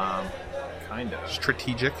 Kind of.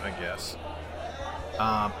 Strategic. I guess.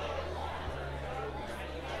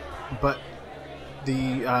 But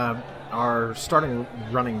the our starting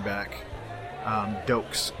running back,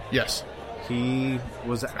 Dokes, Yes. he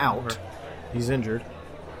was out. He's injured.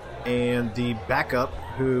 And the backup,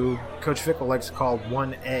 who Coach Fickle likes to call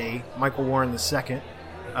 1A, Michael Warren II,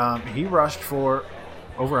 he rushed for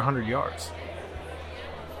over 100 yards.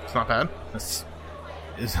 It's not bad. Is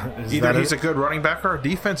Either that he's a good running back or our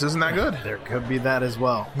defense isn't that good. There could be that as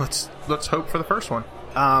well. Let's hope for the first one.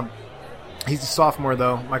 He's a sophomore,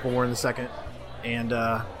 though, Michael Warren II. And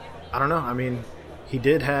I don't know. I mean, he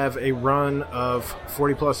did have a run of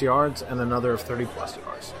 40-plus yards and another of 30-plus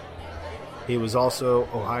yards. He was also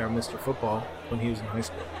Ohio Mr. Football when he was in high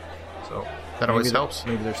school. So That always helps.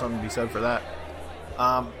 Maybe there's something to be said for that.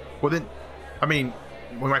 Well, then, I mean,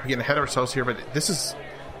 we might be getting ahead of ourselves here, but this is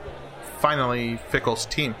finally Fickle's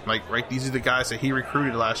team. Like, right, these are the guys that he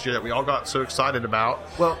recruited last year that we all got so excited about.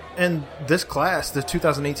 Well, and this class, the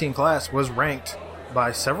 2018 class, was ranked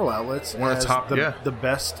by several outlets One of the as top, the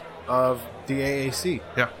best of the AAC.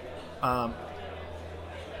 Yeah.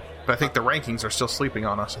 But I think the rankings are still sleeping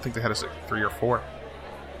on us. I think they had us at 3 or 4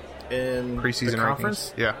 In preseason the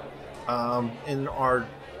conference, rankings. Yeah. In our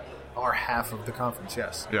half of the conference,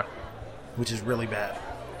 yes, Yeah. which is really bad.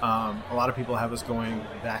 A lot of people have us going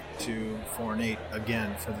back to 4-8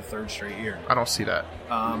 again for the third straight year. I don't see that.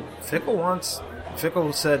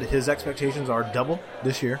 Fickle said his expectations are double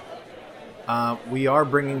this year. We are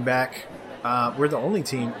bringing back. We're the only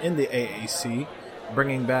team in the AAC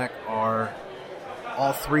bringing back all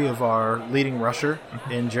 3 of our leading rusher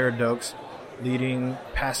in Jared Dokes, leading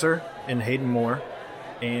passer in Hayden Moore,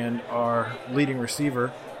 and our leading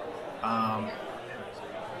receiver.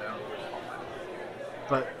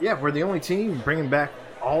 But yeah, we're the only team bringing back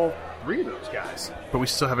all 3 of those guys. But we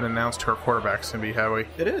still haven't announced who our quarterback's going to be, have we?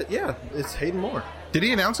 It is, yeah. It's Hayden Moore. Did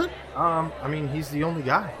he announce it? I mean, he's the only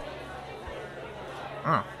guy.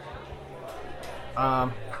 Oh.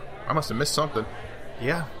 I must have missed something.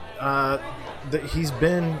 Yeah. He's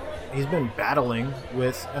been battling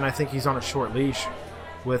with, and I think he's on a short leash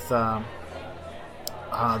with the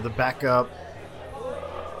backup.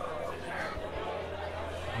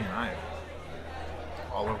 Man, I am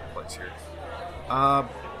all over the place here.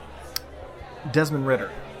 Desmond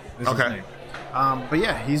Ritter is his name. But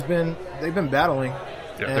yeah, they've been battling,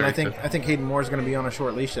 Yeah, and I think Hayden Moore is going to be on a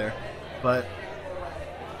short leash there. But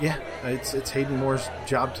yeah, it's Hayden Moore's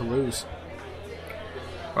job to lose.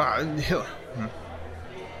 What?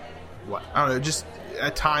 I don't know. Just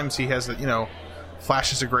at times he has,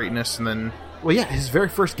 flashes of greatness, and then Well, yeah, his very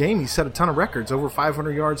first game, he set a ton of records, over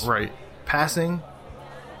 500 yards right. passing.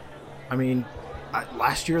 I mean,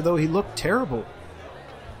 last year though, he looked terrible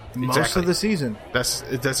most Exactly. of the season. That's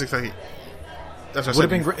exactly. That's what Would I have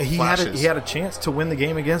been said, great. He flashes. had a chance to win the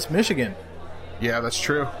game against Michigan, Yeah, that's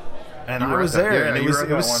true. and You I were was at that- there, yeah, and it you was were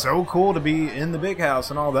at it was that one. so cool to be in the big house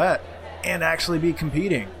and all that, and actually be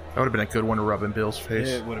competing. That would have been a good one to rub in Bill's face.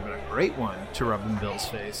 It would have been a great one to rub in Bill's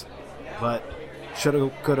face, but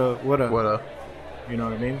shoulda, coulda, woulda. What a. You know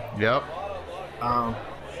what I mean? Yep. I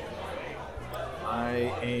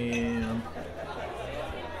I am.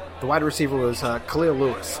 The wide receiver was Khalil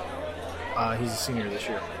Lewis. He's a senior this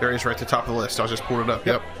year. There he is, right at the top of the list. I just pulled it up.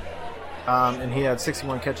 Yep. And he had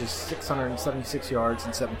 61 catches, 676 yards,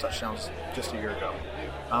 and 7 touchdowns just a year ago.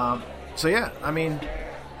 So, yeah, I mean,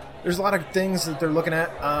 there's a lot of things that they're looking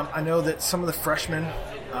at. I know that some of the freshmen,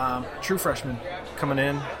 true freshmen, coming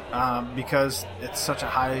in because it's such a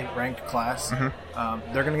high-ranked class,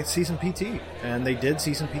 they're going to see some PT. And they did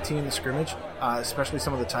see some PT in the scrimmage, especially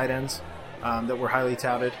some of the tight ends that were highly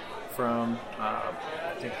touted from, I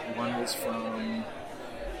think one was from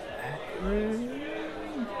Akron,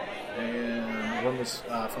 and one was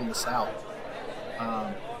from the South.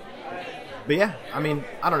 But yeah, I mean,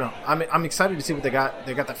 I don't know. I'm excited to see what they got.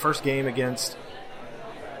 They got the first game against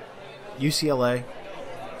UCLA,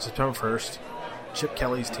 September 1st. Chip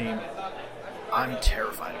Kelly's team. I'm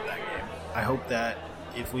terrified of that game. I hope that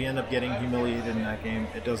if we end up getting humiliated in that game,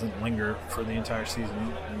 it doesn't linger for the entire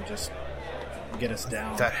season and just get us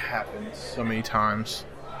down. That happens so many times.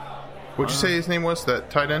 What'd you say his name was, that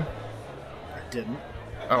tight end? I didn't.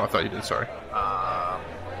 Oh, I thought you did. Sorry.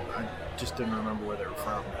 I just didn't remember where they were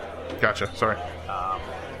from. Gotcha. Sorry. I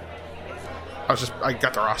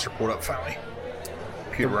got the roster pulled up finally.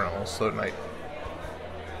 Computer running a little slow tonight.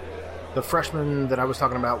 The freshmen that I was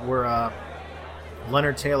talking about were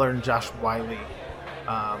Leonard Taylor and Josh Wiley,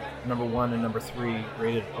 number 1 and number 3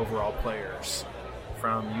 rated overall players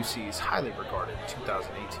from UC's highly regarded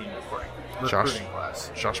 2018 recruiting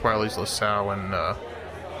class. Josh Wiley's LaSalle, and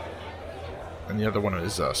the other one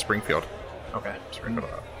is Springfield. Okay. Springfield.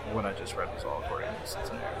 What I just read was all according to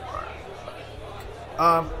Cincinnati.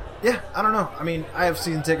 Yeah, I don't know. I mean, I have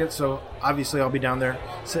season tickets, so obviously I'll be down there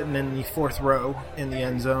sitting in the 4th row in the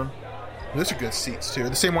end zone. Those are good seats, too.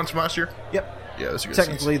 The same ones from last year? Yep. Yeah, those are good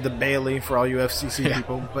Technically seats. the Bailey for all you FCC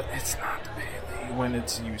people, but it's not the Bailey when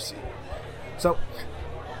it's UC. So,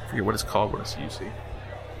 I forget what it's called when it's UC.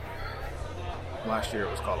 Last year it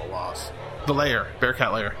was called a loss. The Lair.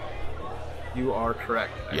 Bearcat Lair. You are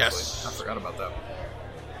correct, actually. Yes. I forgot about that.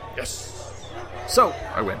 Yes. So,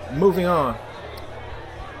 I win. Moving on.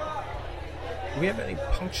 Do we have any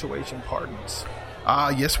punctuation pardons?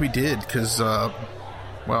 Yes, we did, because, I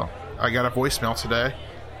got a voicemail today.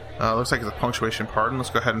 Looks like it's a punctuation pardon. Let's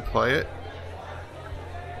go ahead and play it.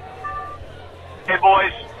 Hey,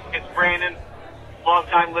 boys. It's Brandon.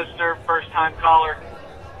 Long-time listener, first-time caller.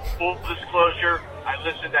 Full disclosure, I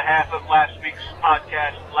listened to half of last week's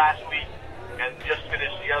podcast last week and just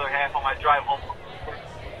finished the other half on my drive home.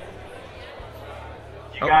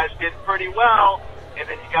 You guys did pretty well, and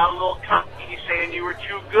then you got a little cocky saying you were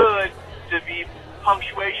too good to be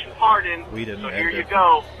punctuation pardoned. We didn't. So here you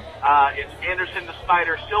go. It's Anderson the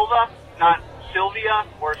Spider Silva, not Sylvia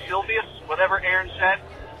or Sylvius, whatever Aaron said,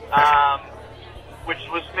 which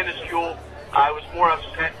was minuscule. I was more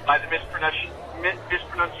upset by the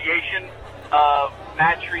mispronunciation of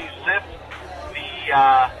Mattry's lift.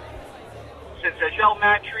 The Sensational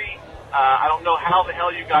Matry. I don't know how the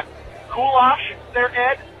hell you got Kulash there,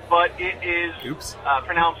 Ed, but it is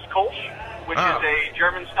pronounced Kolsch, which is a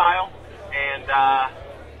German style, and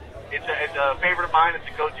it's a favorite of mine. It's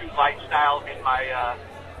a go-to light style in my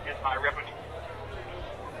repertoire.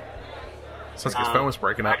 Sounds like his phone was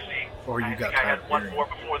breaking up. Actually, Or you I got think I tired had of one hearing more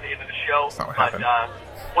before the end of the show, That's not what but happened.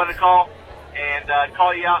 wanted to call and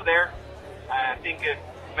call you out there. I think it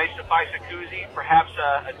may suffice a koozie, perhaps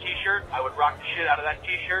a T-shirt. I would rock the shit out of that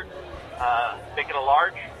T-shirt. Make it a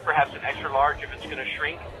large, perhaps an extra large if it's going to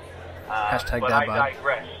shrink. Hashtag but dad I bod.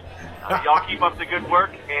 digress. Y'all keep up the good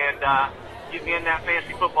work and get me in that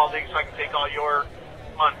fantasy football league so I can take all your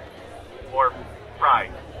money or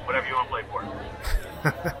pride, whatever you want to play for.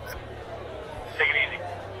 Take it easy.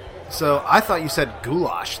 So, I thought you said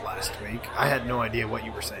goulash last week. I had no idea what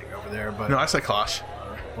you were saying over there, but... No, I said Klosh.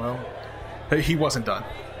 Well... He wasn't done.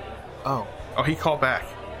 Oh. Oh, he called back.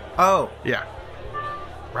 Oh. Yeah.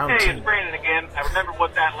 Round Hey, 2. it's Brandon again. I remember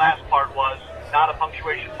what that last part was. Not a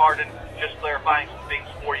punctuation pardon, just clarifying some things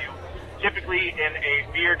for you. Typically, in a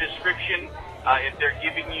beer description, if they're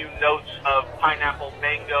giving you notes of pineapple,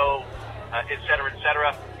 mango, et cetera,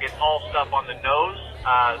 it's all stuff on the nose.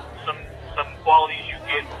 Some qualities you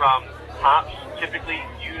get from hops, typically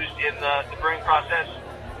used in the brewing process.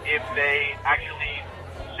 If they actually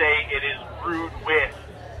say it is brewed with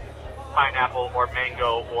pineapple or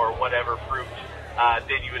mango or whatever fruit,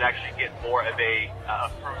 then you would actually get more of a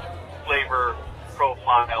fruit flavor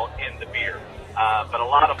profile in the beer. But a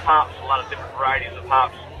lot of hops, a lot of different varieties of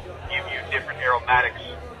hops give you different aromatics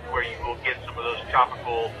where you will get some of those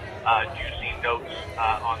tropical, juicy notes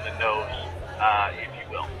on the nose, if you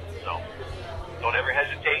will. So don't ever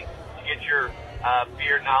hesitate to get your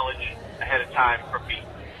beer knowledge ahead of time from me.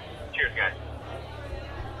 Cheers, guys.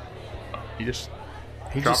 He just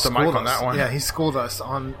He dropped just the mic schooled on us. that one. Yeah, he schooled us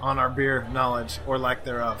on our beer knowledge or lack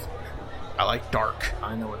thereof. I like dark.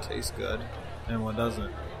 I know what tastes good and what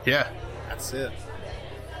doesn't. Yeah. That's it.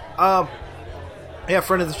 Yeah,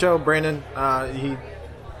 friend of the show, Brandon. I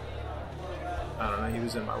don't know. He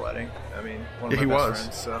was in my wedding. I mean, one of Yeah, my he best was.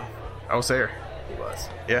 friends. So I was there. he was.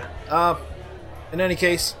 Yeah. In any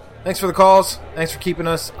case, thanks for the calls. Thanks for keeping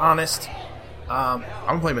us honest.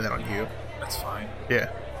 I'm blaming that on you. That's fine.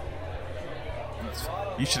 Yeah. That's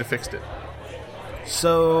fine. You should have fixed it.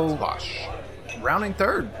 So, Wash. rounding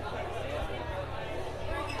third.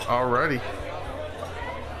 Alrighty.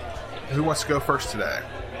 Who wants to go first today?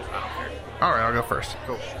 Alright, I'll go first.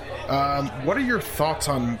 Cool. What are your thoughts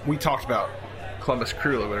on... We talked about Columbus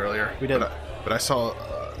Crew a little bit earlier. We did. But I saw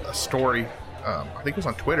a story, I think it was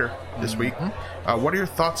on Twitter this week. What are your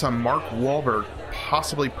thoughts on Mark Wahlberg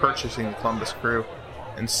possibly purchasing the Columbus Crew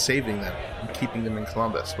and saving them and keeping them in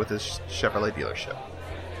Columbus with his Chevrolet dealership?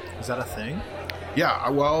 Is that a thing? Yeah,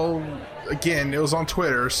 well, again, it was on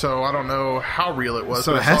Twitter, so I don't know how real it was.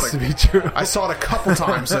 So but it I has saw to be true. I saw it a couple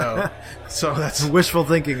times, though. So that's... Wishful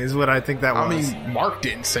thinking is what I think that I was. mean, Mark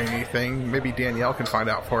didn't say anything. Maybe Danielle can find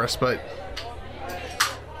out for us, but...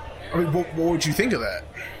 I mean, what would you think of that?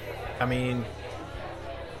 I mean,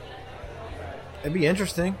 it'd be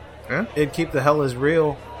interesting. Yeah, It'd keep the Hell Is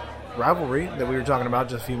Real rivalry that we were talking about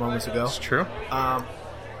just a few moments ago. it's true.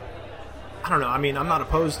 I don't know. I mean, I'm not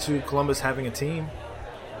opposed to Columbus having a team.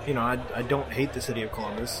 You know, I don't hate the city of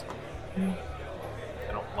Columbus.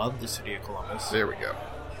 I don't love the city of Columbus. There we go.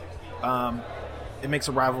 It makes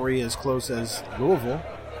a rivalry as close as Louisville,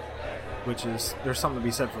 which is, there's something to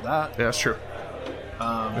be said for that. Yeah, that's true.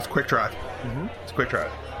 It's quick drive. It's quick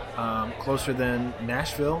drive. Closer than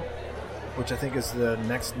Nashville, which I think is the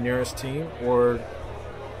next nearest team, or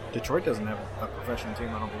Detroit doesn't have a professional team,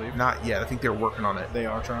 I don't believe. Not yet. I think they're working on it. They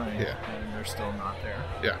are trying, Yeah. and they're still not there.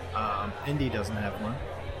 Yeah. Indy doesn't have one.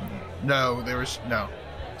 No, there was... No.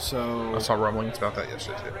 So, I saw rumblings about that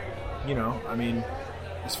yesterday, too. you know, I mean,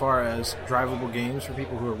 as far as drivable games for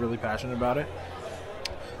people who are really passionate about it,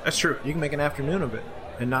 That's true. you can make an afternoon of it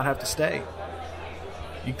and not have to stay.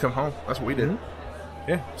 You can come home. That's what we did.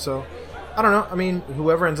 Yeah, so, I don't know. I mean,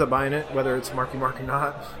 whoever ends up buying it, whether it's Marky Mark or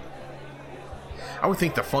not, I would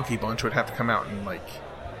think the Funky Bunch would have to come out in, like,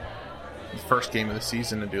 the first game of the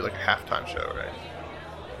season and do, like, a halftime show, right?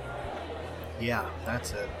 yeah,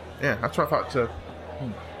 that's it. Yeah, that's what I thought, too.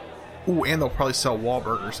 Ooh, and they'll probably sell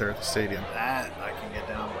Wahlburgers there at the stadium. That I can get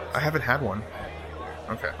down with. I haven't had one.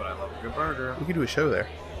 Okay. But I love a good burger. We could do a show there.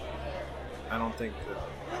 I don't think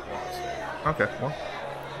that wants it. Okay, well,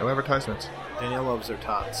 no advertisements. Danielle loves their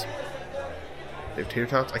tots. They have tater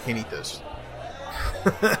tots? I can't eat those.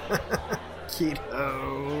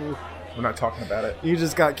 Keto. We're not talking about it. You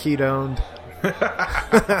just got ketoned.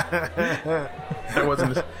 That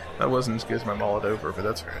wasn't as good as my mullet over, but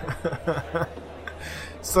that's right.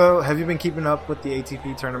 So, have you been keeping up with the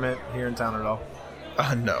ATP tournament here in town at all?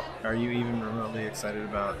 No. Are you even remotely excited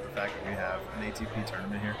about the fact that we have an ATP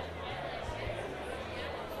tournament here?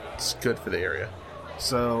 It's good for the area.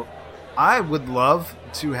 So, I would love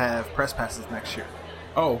to have press passes next year.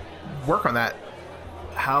 Oh, work on that.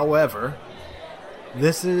 However,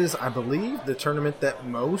 this is, I believe, the tournament that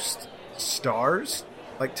most stars,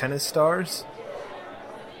 like tennis stars,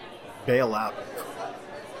 bail out of.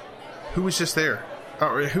 Who was just there?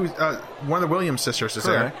 Oh, who? One of the Williams sisters is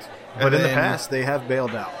Correct. there. But in the then- past, they have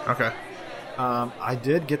bailed out. Okay. I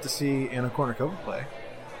did get to see Anna Kournikova play.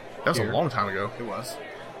 That was Here. a long time ago. It was.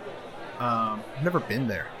 I've never been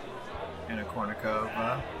there. Anna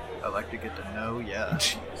Kournikova, I like to get to know, yeah.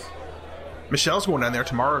 Jeez. Michelle's going down there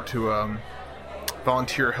tomorrow to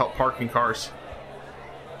volunteer help parking cars.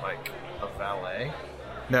 Like a valet.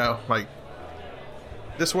 No, like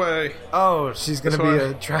this way, Oh, she's going to This be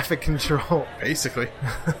way. a traffic control. basically.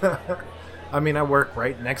 I mean, I work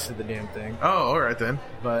right next to the damn thing. Oh, all right then.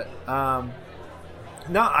 But,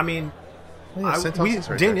 no, I mean, Yeah, St. Thomas is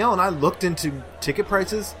right Danielle and I looked into ticket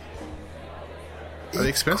prices. Are they It's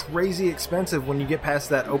expensive? crazy expensive when you get past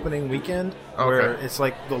that opening weekend, Okay. where it's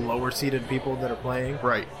like the lower seated people that are playing.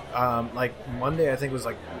 Right. Like Monday, I think was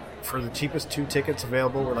like for the cheapest 2 tickets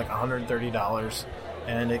available were like $130,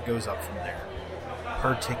 and it goes up from there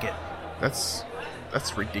per ticket. That's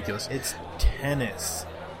ridiculous. It's tennis.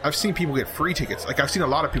 I've seen people get free tickets. Like I've seen a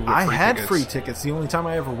lot of people get I free had tickets. free tickets the only time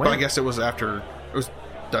I ever went. But I guess it was the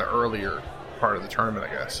earlier part of the tournament,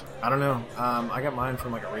 I guess. I don't know. I got mine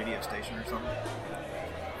from like a radio station or something.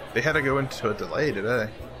 They had to go into a delay today.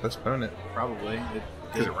 Postpone it. Probably.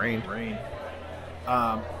 'Cause it rained.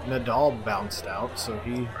 Nadal bounced out, so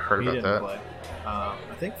he Heard about didn't that. play.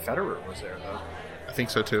 I think Federer was there though. I think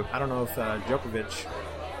so too. I don't know if Djokovic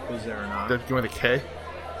was there or not. They're going with a K.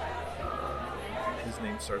 His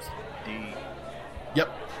name starts with D. Yep,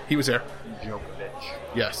 he was there. Djokovic.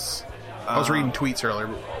 Yes, I was reading tweets earlier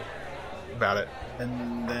about it.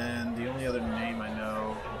 And then the only other name I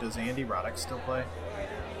know, does Andy Roddick still play?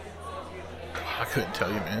 I couldn't tell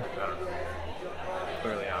you, man. I don't know.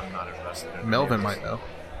 Clearly, I'm not invested in Melvin it. might know.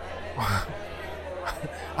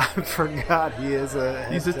 I forgot he is a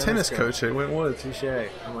He's a tennis coach at Wentwoods. Touche.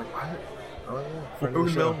 I'm like, what? Oh, yeah. Friend Who of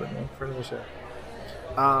the show. Melvin? Friend of the show.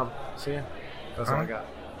 So yeah, that's all I got.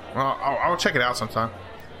 Well, I'll check it out sometime.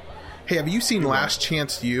 Hey, have you seen Last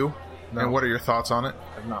Chance U? No. And what are your thoughts on it?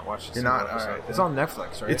 I've not watched it. You're not? All right. It's on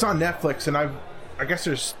Netflix, right? It's on Netflix, and I guess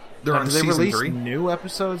they're Now, on do they season release 3. new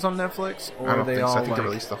episodes on Netflix, or I are don't they think so. all I think they like,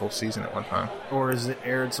 released the whole season at one time. or is it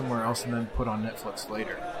aired somewhere else and then put on Netflix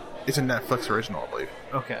later? It's a Netflix original, I believe.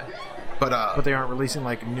 Okay, But they aren't releasing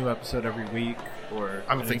like a new episode every week, or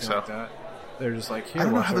I don't think anything so. Like that. They're just like, here, I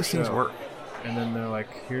don't know watch how our those things show. work. And then they're like,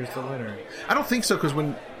 here's the winner. I don't think so, because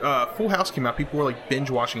when Full House came out, people were like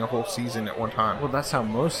binge watching a whole season at one time. Well, that's how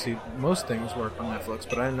most things work on Netflix,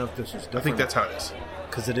 but I didn't know if this was different. I think that's how it is.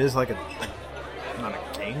 because it is like not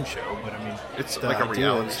a game show, but I mean, It's the like a idea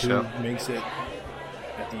reality is show. Who makes it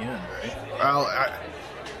at the end, right? Well,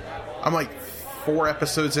 I'm like 4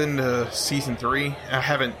 episodes into season 3. I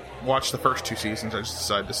haven't watched the first 2 seasons. I just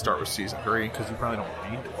decided to start with season 3. Because you probably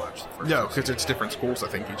don't need to watch the first. No, two because it's different schools, I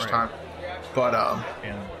think, each Right. time. But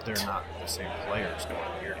and they're not the same players going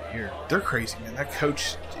year to year. they're crazy, man. That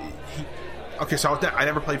coach. Okay, so I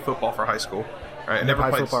never played football for high school. Right? I never High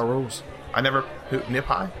played football rules. I never Nip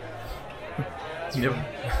High. Nip,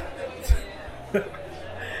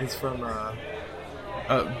 It's from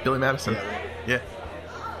Billy Madison. yeah, Yeah.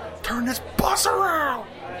 Turn this bus around.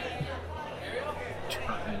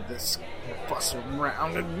 turn this bus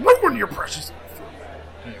around and ruin your precious.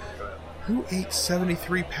 Anyway, go ahead. Who ate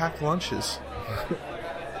 73 packed lunches?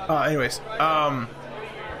 Anyways,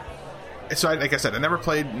 so like I said, I never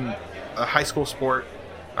played in a high school sport.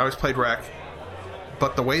 I always played rec.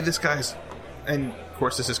 But the way this guy's, and of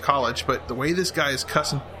course this is college, but the way this guy is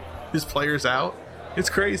cussing his players out, it's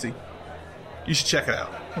crazy. You should check it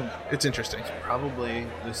out. It's interesting. Probably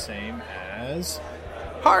the same as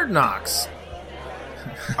Hard Knocks.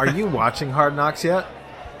 Are you watching Hard Knocks yet?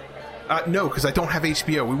 No, because I don't have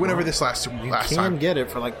HBO. We went over this last You can time. get it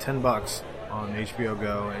for like $10 on HBO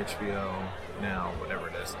Go, HBO Now, whatever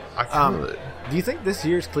it is. I could. Do you think this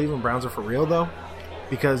year's Cleveland Browns are for real though?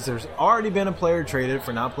 Because there's already been a player traded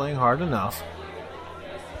for not playing hard enough.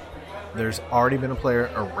 There's already been a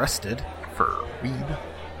player arrested For weed.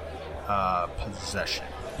 possession.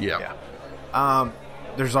 Yeah.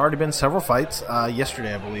 There's already been several fights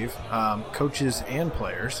yesterday, I believe, coaches and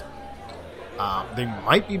players. They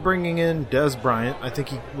might be bringing in Des Bryant. I think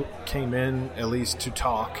he came in at least to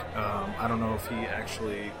talk. I don't know if he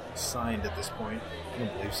actually signed at this point. I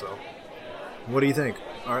don't believe so. What do you think?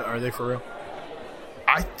 Are they for real?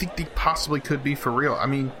 I think they possibly could be for real. I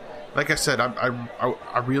mean, like I said,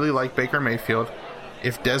 I really like Baker Mayfield.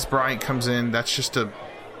 If Des Bryant comes in, that's just a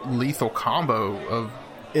lethal combo of.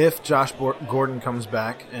 If Josh Gordon comes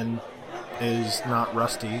back and is not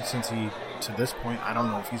rusty, since he, to this point, I don't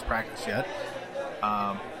know if he's practiced yet.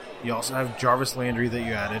 You also have Jarvis Landry that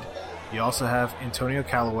you added. You also have Antonio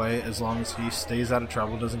Callaway, as long as he stays out of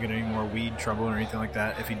trouble, doesn't get any more weed trouble or anything like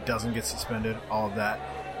that. If he doesn't get suspended, all of that.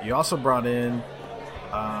 You also brought in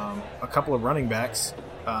a couple of running backs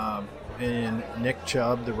in Nick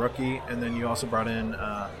Chubb, the rookie, and then you also brought in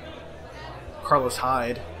Carlos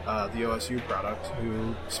Hyde, the OSU product,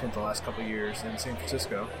 who spent the last couple of years in San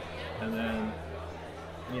Francisco. And then,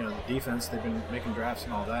 the defense, they've been making drafts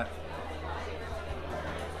and all that.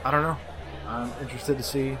 I don't know. I'm interested to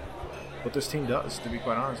see what this team does, to be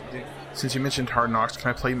quite honest with you. Since you mentioned Hard Knocks, can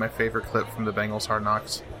I play my favorite clip from the Bengals Hard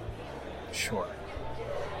Knocks? Sure.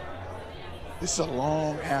 This is a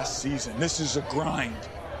long-ass season. This is a grind.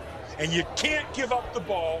 And you can't give up the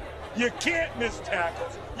ball. You can't miss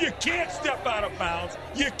tackles. You can't step out of bounds.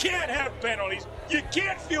 You can't have penalties. You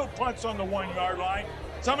can't field punts on the 1-yard line.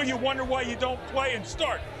 Some of you wonder why you don't play and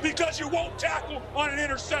start. Because you won't tackle on an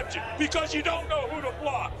interception. Because you don't know who to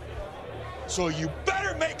block. So you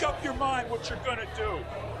better make up your mind what you're going to do.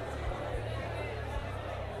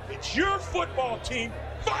 It's your football team.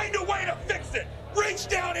 Find a way to fix it. Reach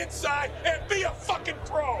down inside and be a fucking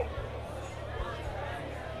pro.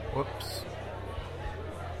 Whoops.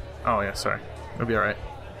 Oh, yeah, sorry. It'll be all right.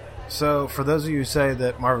 So, for those of you who say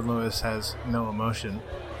that Marvin Lewis has no emotion,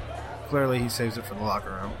 clearly he saves it for the locker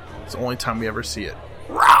room. It's the only time we ever see it.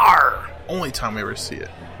 Rawr! Only time we ever see it.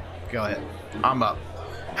 Go ahead. I'm up.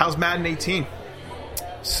 How's Madden 18?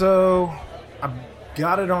 So, I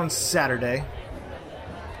got it on Saturday.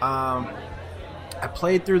 I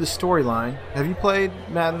played through the storyline. Have you played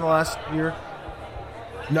Madden the last year?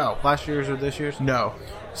 No. Last year's or this year's? No.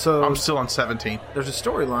 So I'm still on 17. There's a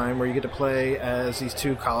storyline where you get to play as these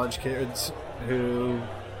two college kids who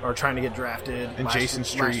are trying to get drafted. And Jason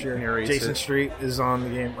Street narrates Jason it. Street is on the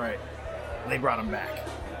game, right? They brought him back.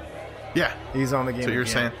 Yeah. He's on the game. So you're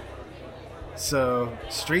again. saying. So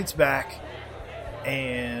Street's back,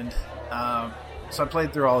 and so I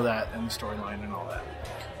played through all that and the storyline and all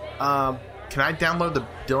that. Can I download the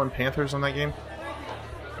Dylan Panthers on that game?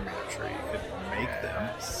 I mean, I'm sure you could make them.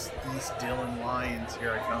 These Dylan Lions,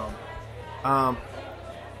 here I come.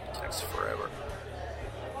 Takes forever.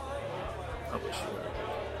 I wish you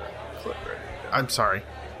would clip ready. I'm sorry.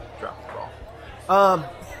 Drop the ball.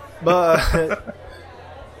 But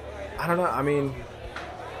I don't know. I mean,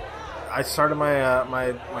 I started my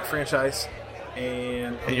my franchise,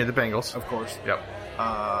 and you're the Bengals. of course. Yep.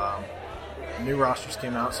 New rosters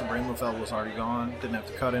came out, so Braden LaFell was already gone. Didn't have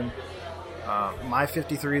to cut him. My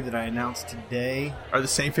 53 that I announced today Are the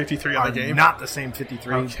same 53 on are the game? not the same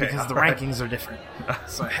 53 Okay, because the all right. rankings are different.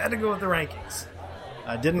 So I had to go with the rankings.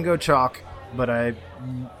 I didn't go chalk, but I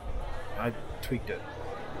tweaked it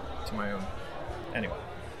to my own. Anyway,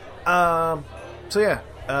 so yeah,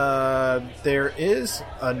 there is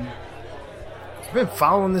I've been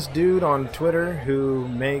following this dude on Twitter who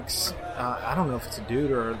makes I don't know if it's a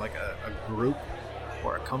dude or like a group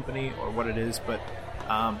or a company or what it is, but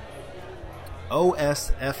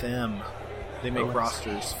OSFM. They make OS.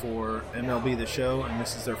 rosters for MLB The Show, and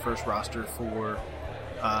this is their first roster for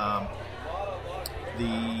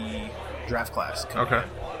the draft class coming Okay.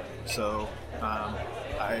 in. So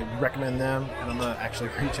I recommend them, and I'm going to actually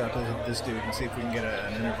reach out to this dude and see if we can get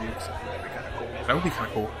an interview, because I think that'd be kind of cool. That would be kind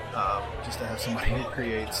of cool. Just to have somebody who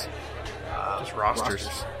creates Just rosters.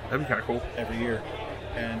 That'd be kind of cool. every year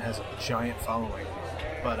and has a giant following.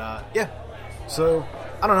 But yeah, so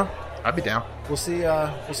I don't know. I'd be down. We'll see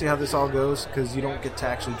how this all goes, because you don't get to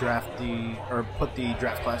actually put the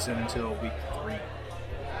draft class in until week 3.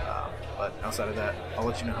 But outside of that, I'll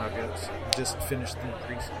let you know how it goes. Just finished the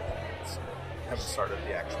preseason. So haven't started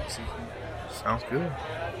the actual season. Sounds good.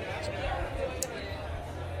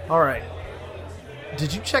 All right.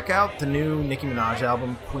 Did you check out the new Nicki Minaj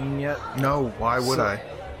album, Queen, yet? No, why would So, I?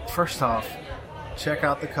 First off, check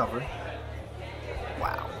out the cover.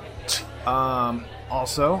 Wow.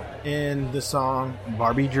 Also, in the song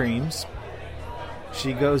Barbie Dreams,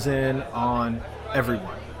 she goes in on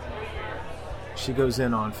everyone. She goes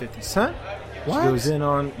in on 50 Cent. What? She goes in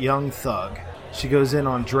on Young Thug. She goes in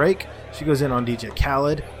on Drake. She goes in on DJ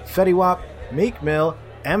Khaled, Fetty Wap, Meek Mill,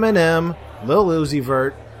 Eminem, Lil Uzi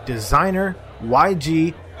Vert, Designer,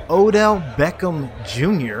 YG, Odell Beckham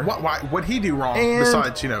Jr. What'd he do wrong and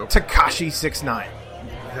besides, Tekashi 6ix9ine.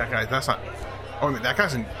 that guy? That's not. Oh, I mean, that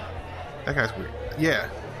guy's weird. Yeah.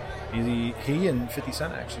 He and 50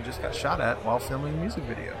 Cent actually just got shot at while filming a music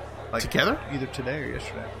video. Like Together? Either today or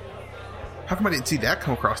yesterday. How come I didn't see that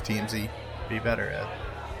come across TMZ? Be better, Ed.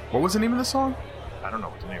 What was the name of the song? I don't know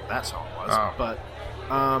what the name of that song was, Oh. but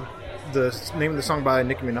the name of the song by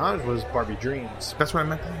Nicki Minaj was Barbie Dreams. That's what I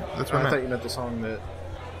meant. That's what I I thought meant. you meant the song that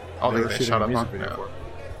Oh, they they were got shooting shot a up music on. video No. for.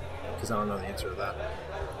 Because I don't know the answer to that.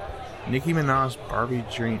 Nicki Minaj, Barbie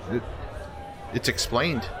Dream. It's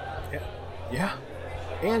explained. Yeah.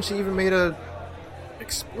 And she even made a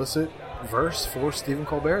explicit verse for Stephen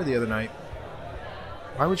Colbert the other night.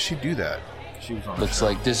 Why would she do that? She was on the Looks show.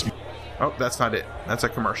 like this. Oh, that's not it. That's a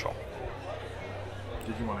commercial.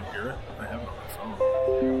 Did you want to hear it? I have it on my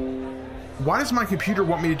phone. Why does my computer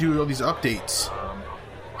want me to do all these updates?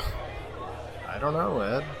 I don't know,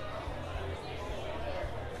 Ed.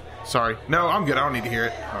 Sorry. No, I'm good. I don't need to hear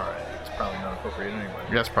it. All right. It's probably not appropriate anyway.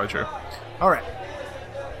 Yeah, that's probably true. All right.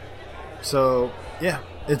 So, yeah,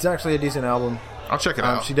 it's actually a decent album. I'll check it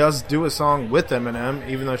out. She does do a song with Eminem,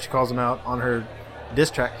 even though she calls him out on her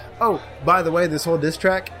diss track. Oh, by the way, this whole diss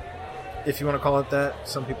track, if you want to call it that,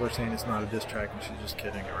 some people are saying it's not a diss track and she's just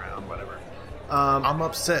kidding around, whatever. I'm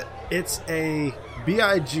upset. It's a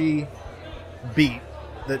B.I.G. beat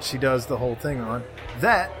that she does the whole thing on.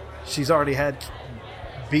 That she's already had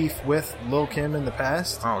beef with Lil' Kim in the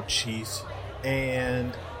past, Oh, jeez.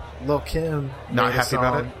 and Lil' Kim Not made a happy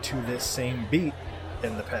about song to this same beat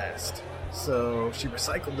in the past. So she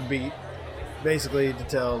recycled the beat, basically to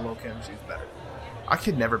tell Lil' Kim she's better. I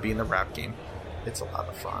could never be in the rap game. It's a lot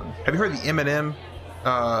of fun. Have you heard the Eminem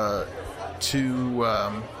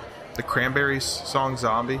to the Cranberries song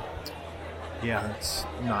 "Zombie"? Yeah, that's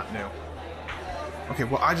not new. Okay,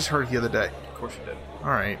 well, I just heard it the other day. Of course you did. All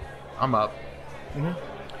right, I'm up. Mm-hmm.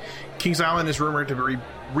 Kings Island is rumored to be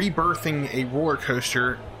rebirthing a roller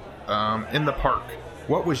coaster in the park.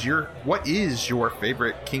 What is your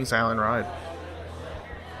favorite Kings Island ride?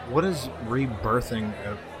 What is rebirthing?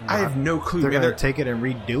 I have no clue. They're man. going to take it and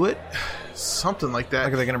redo it? Something like that.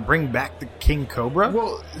 Like, are they going to bring back the King Cobra?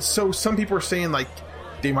 Well, so some people are saying like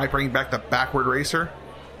they might bring back the backward racer,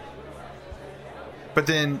 but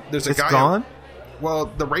then there's a it's guy. gone? Well,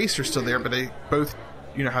 the racer's still there, but they both,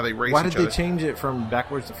 you know how they race. Why each did they other. change it from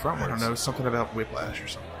backwards to frontwards? I don't know, something about whiplash or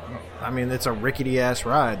something. I mean, it's a rickety-ass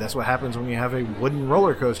ride. That's what happens when you have a wooden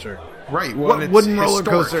roller coaster. Right. Well, What and it's wooden roller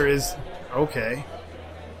historic. coaster is... Okay.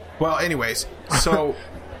 Well, anyways, so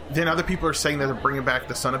then other people are saying that they're bringing back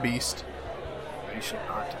the Son of Beast. They should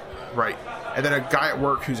not. Right. And then a guy at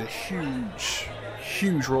work who's a huge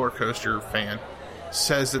roller coaster fan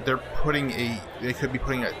says that they could be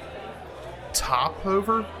putting a top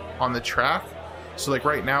over on the track. So like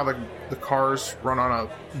right now the cars run on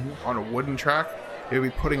a wooden track. They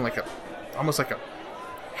would be putting like almost like a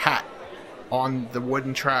hat on the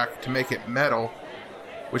wooden track to make it metal,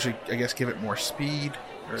 which would, I guess, give it more speed.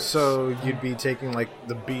 So you'd be taking, like,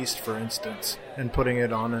 the Beast, for instance, and putting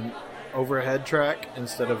it on an overhead track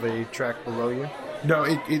instead of a track below you? No,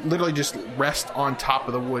 it literally just rests on top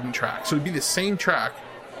of the wooden track. So it'd be the same track.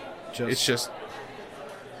 It's just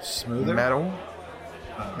smoother? metal.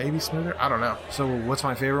 Maybe smoother? I don't know. So what's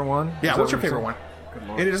my favorite one? Yeah, Is what's that your favorite what one? you're saying?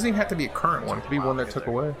 Good And it doesn't even have to be a current one. It could be one that took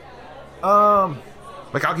away. Lord.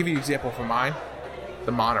 Like, I'll give you an example for mine.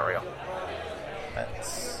 The monorail.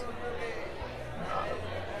 That's...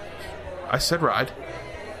 I said ride.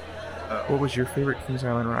 What was your favorite Kings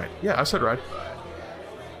Island ride? Yeah, I said ride.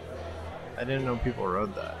 I didn't know people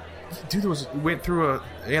rode that. Dude, we went through a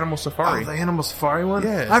animal safari. Oh, the Animal Safari one?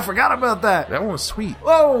 Yeah. I forgot about that. That one was sweet.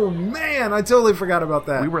 Oh, man, I totally forgot about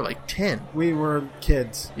that. We were like 10. We were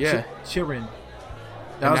kids. Yeah. Children.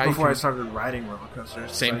 And That was now you before I can- started riding roller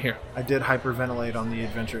coasters. Same I- here. I did hyperventilate on the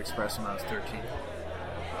Adventure Express when I was 13.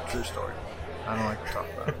 True story. I don't like to talk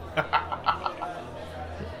about it.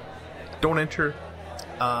 Don't enter.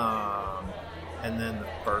 And then the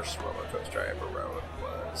first roller coaster I ever rode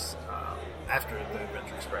was after the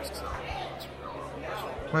Adventure Express. Cause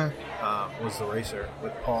was the Racer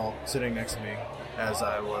with Paul sitting next to me as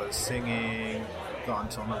I was singing Gone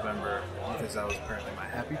Till November because that was apparently my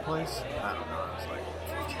happy place. I don't know. I was like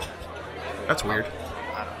 15 or something. That's weird.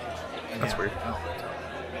 I don't know. That's weird.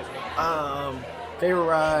 I don't know. Favorite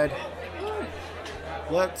ride?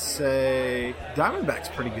 Let's say Diamondback's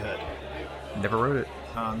pretty good. Never rode it.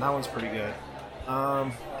 That one's pretty good.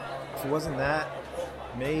 If it wasn't that,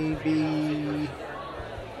 maybe...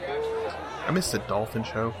 I missed the dolphin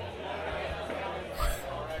show.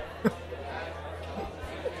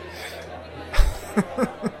 You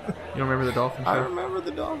don't remember the dolphin show? I remember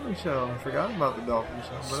the Dolphin Show. I forgot about the Dolphin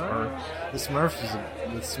Show. But the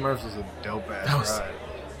Smurfs is a dope ass ride.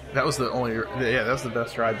 That was the only. Yeah, that was the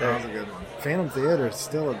best ride That was there. a good one. Phantom Theater is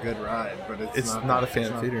still a good ride, but It's not a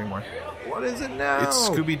Phantom Theater anymore. What is it now? It's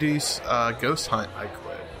Scooby Doo's Ghost Hunt. I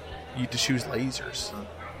quit. You get to choose lasers.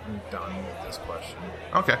 I'm done with this question.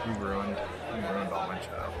 Okay. You ruined all my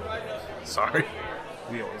childhood. Sorry.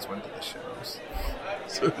 We always went to the shows.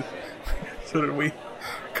 So did we.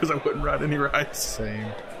 Because I wouldn't ride any rides. Same.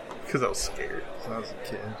 Because I was scared. When I was a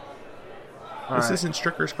kid. This isn't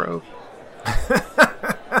Stricker's Grove.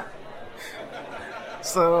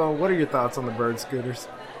 So, what are your thoughts on the bird scooters?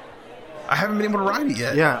 I haven't been able to ride it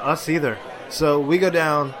yet. Yeah, us either. So, we go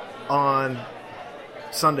down on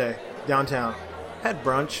Sunday, downtown. Had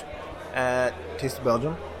brunch at Taste of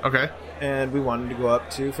Belgium, Okay. and we wanted to go up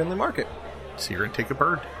to Findlay Market. So you're going to take a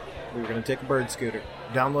bird. We were going to take a bird scooter.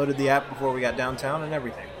 Downloaded the app before we got downtown and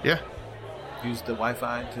everything. Yeah. Used the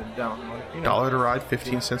Wi-Fi to download. $1 to ride,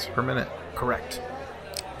 15 cents per minute. Correct.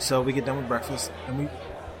 So we get done with breakfast and we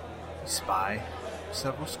spy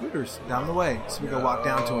several scooters down the way. So we go walk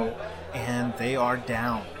down to them, and they are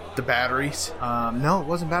down. The batteries. No, it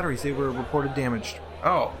wasn't batteries. They were reported damaged.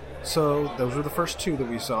 Oh. So those were the first two that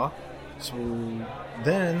we saw. So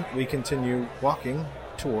then we continue walking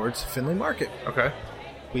towards Findlay Market. Okay.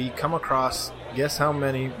 We come across, guess how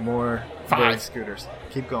many more 5 bird scooters?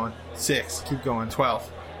 Keep going. 6. Keep going. 12.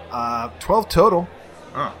 12 total.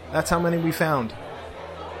 Oh. That's how many we found.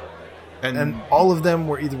 And And all of them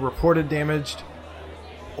were either reported damaged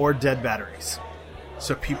or dead batteries.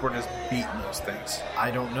 so people are just beating those things. I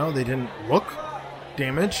don't know. They didn't look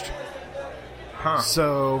damaged. Huh.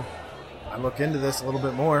 So I look into this a little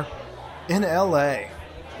bit more. In LA,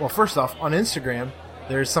 well, first off, on Instagram,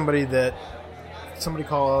 there's somebody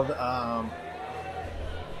called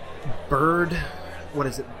Bird, what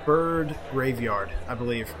is it? Bird Graveyard, I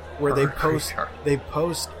believe, where Bird Graveyard. they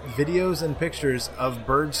post videos and pictures of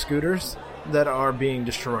bird scooters that are being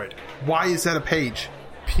destroyed. Why is that a page?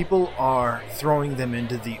 People are throwing them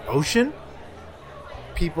into the ocean.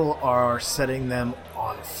 People are setting them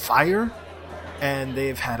on fire, and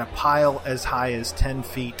they've had a pile as high as 10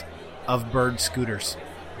 feet of bird scooters.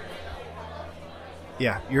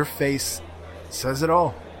 Yeah, your face says it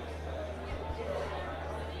all.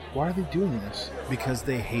 Why are they doing this? Because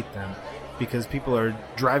they hate them. Because people are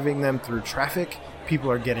driving them through traffic.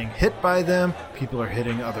 People are getting hit by them. People are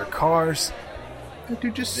hitting other cars. That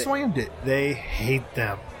dude just slammed it. They hate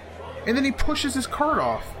them. And then he pushes his cart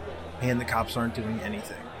off. And the cops aren't doing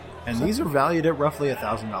anything. And these are valued at roughly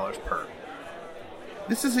 $1,000 per.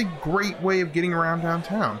 This is a great way of getting around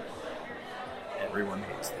downtown. Everyone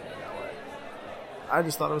hates them that way. I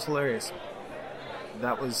just thought it was hilarious.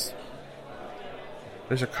 That was...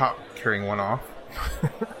 There's a cop carrying one off.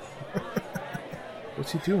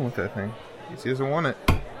 What's he doing with that thing? He doesn't want it.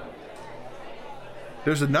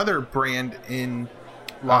 There's another brand in...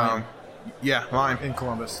 Lime. Lime. In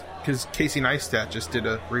Columbus. Because Casey Neistat just did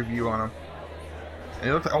a review on them. And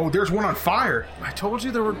it looked like, oh, there's one on fire. I told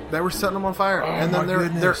you they were setting them on fire. Oh, and then my they're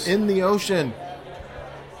goodness. in the ocean.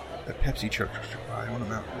 That Pepsi truck just drove by. I want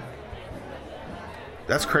them out.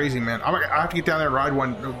 That's crazy, man. I have to get down there and ride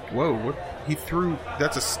one. Whoa, what? He threw...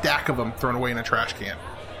 That's a stack of them thrown away in a trash can.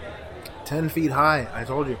 10 feet high. I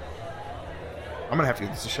told you. I'm going to have to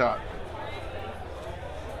give this a shot.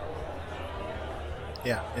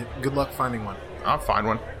 Yeah. Good luck finding one. I'll find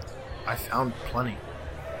one. I found plenty.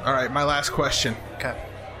 All right, my last question. Okay.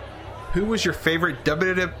 Who was your favorite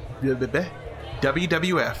WWF,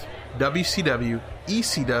 WCW,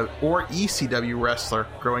 ECW, or ECW wrestler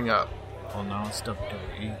growing up? Well, now it's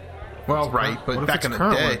WWE. Well, right, What but if back it's in a the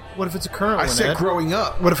current day... one? What if it's a current I one, said Ed? growing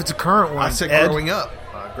up. What if it's a current one? I said Ed? growing up.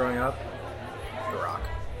 Growing up, The Rock.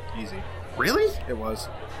 Easy. Really? It was.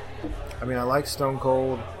 I mean, I like Stone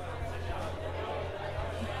Cold,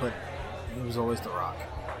 but it was always The Rock.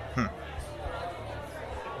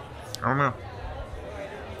 I don't know.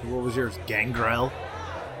 What was yours? Gangrel?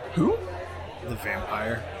 Who? The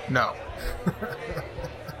vampire? No.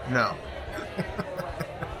 No.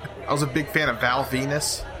 I was a big fan of Val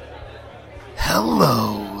Venus.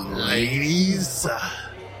 Hello, ladies. I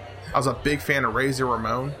was a big fan of Razor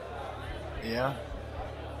Ramon. Yeah.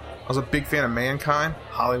 I was a big fan of Mankind.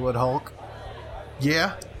 Hollywood Hulk.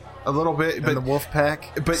 Yeah, a little bit. And But the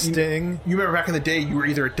Wolfpack. but Sting. You remember back in the day, you were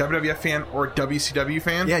either a WWF fan or a WCW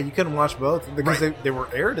fan? Yeah, you couldn't watch both because Right. they were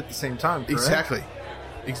aired at the same time, correct? Exactly.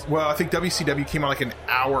 Well, I think WCW came on like an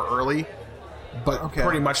hour early, but Okay.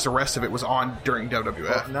 pretty much the rest of it was on during WWF.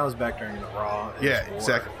 Well, and that was back during the Raw. and Yeah, War,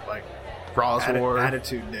 exactly. Like Raw's War.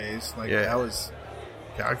 Attitude Days. Like Yeah. that was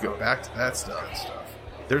Yeah, I'd go back to that stuff. good stuff.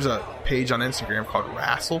 There's a page on Instagram called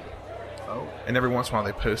Wrestle, Oh, and every once in a while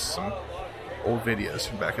they post some old videos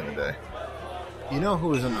from back in the day. you know who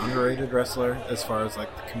was an underrated wrestler as far as like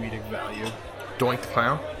the comedic value? Doink the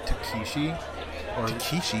Clown? Takeshi, or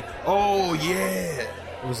Takeshi. Oh, yeah.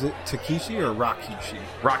 was it Takeshi or Rakishi?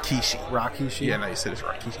 Rakishi. Rakishi. Yeah, no, you said it's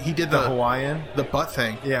Rakishi. He did the the Hawaiian. butt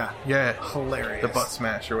thing. Yeah, Yeah. hilarious. The butt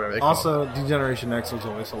smash or whatever they call it. Also, Degeneration X was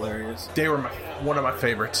always hilarious. They were one of my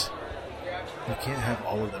favorites. You can't have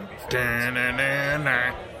all of them be favorites.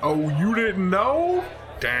 Da-na-na-na. Oh, you didn't know?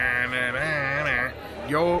 Da-na-na-na.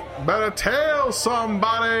 Yo, better tell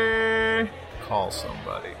somebody. Call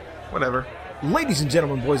somebody. Whatever. Ladies and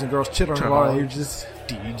gentlemen, boys and girls, children of all ages,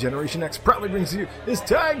 D-Generation X proudly brings you his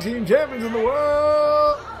tag team champions in the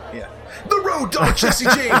world. Yeah. The Road Dogg Jesse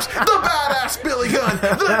James, the badass Billy Gunn,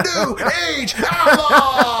 the New Age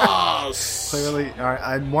Outlaws. Clearly, all right,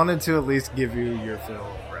 I wanted to at least give you your fill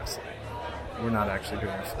of wrestling. We're not actually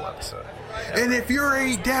doing a full episode. And if you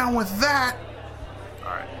ain't down with that,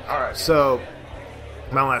 All right. So,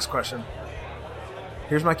 my last question.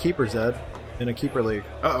 Here's my keeper, Zed, in a keeper league.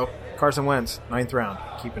 uh-oh, Carson Wentz, 9th round,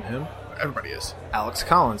 keeping him. everybody is. Alex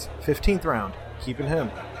Collins, 15th round, keeping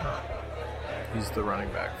him. He's the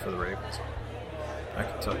running back for the Ravens. I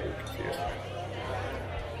can tell you're confused.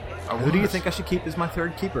 Who do you think I should keep as my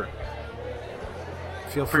third keeper?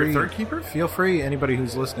 Feel For your free. third keeper? Feel free, anybody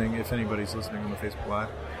who's listening, if anybody's listening on the Facebook Live.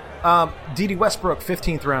 D.D. Westbrook,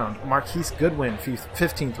 15th round. Marquise Goodwin,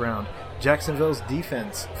 15th round. Jacksonville's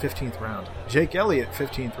defense, 15th round. Jake Elliott,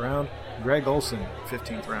 15th round. Greg Olson,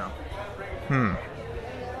 15th round.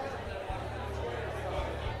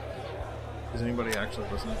 Is anybody actually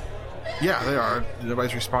listening? Yeah, they are.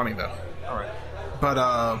 Nobody's responding, though. All right. But,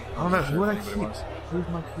 I don't know. Who would I Anybody keep? was. Who's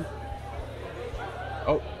my keeper?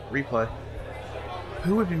 Oh, replay.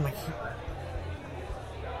 Who would be my keeper?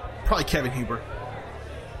 Probably Kevin Huber.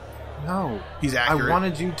 No. He's accurate. I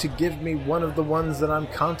wanted you to give me one of the ones that I'm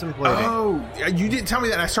contemplating. Oh, you didn't tell me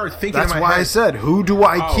that. And I started thinking That's in my why head. I said, who do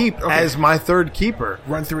I keep okay. as my third keeper?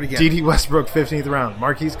 Run through it again. D.D. Westbrook, 15th round.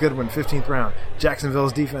 Marquise Goodwin, 15th round.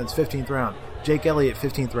 Jacksonville's defense, 15th round. Jake Elliott,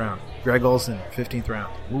 15th round. Greg Olsen, 15th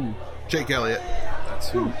round. Ooh, Jake Elliott. That's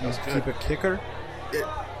who. Let's keep a kicker.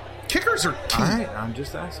 Kickers are key. All right, I'm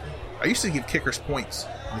just asking. I used to give kickers points.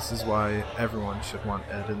 This is why everyone should want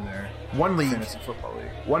Ed in their One league, fantasy football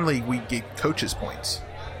league. we gave coaches points.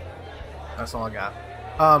 That's all I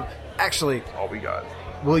got. Actually, All we got.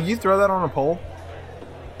 will you throw that on a poll?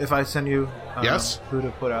 If I send you Yes. who to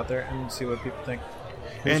put out there and see what people think.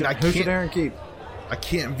 And Who should Aaron keep? I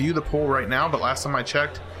can't view the poll right now, but last time I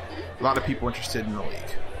checked, a lot of people interested in the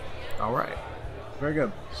league. All right. Very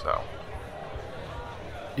good. So,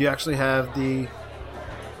 You actually have the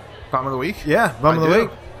bum of the week? bum I of the do. week.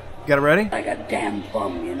 Got it ready? Like a damn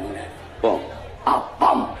bum, you know that? Bum. A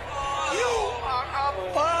bum.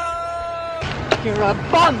 You're a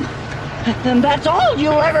bum. And that's all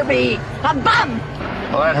you'll ever be. A bum.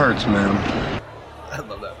 Well, that hurts, man. I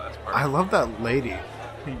love that last part. I love that lady.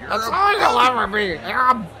 That's all you'll ever be. You're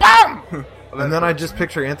a bum. And then I just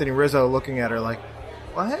picture Anthony Rizzo looking at her like,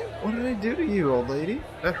 what? What did I do to you, old lady?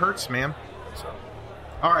 That hurts, man.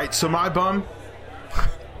 All right, so my bum.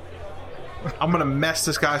 I'm gonna mess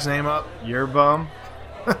this guy's name up. Your bum?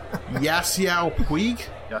 Yasiel Puig.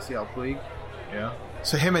 Yasiel Puig? Yeah.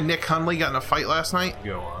 So him and Nick Hundley got in a fight last night.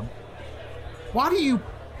 Go on. Why do you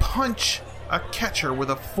punch a catcher with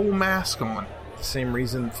a full mask on? The same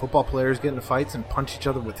reason football players get into fights and punch each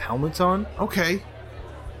other with helmets on? Okay,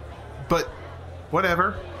 but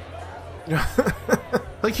whatever.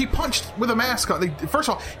 Like, he punched with a mask on. Like, first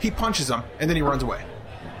of all, he punches him and then he runs away.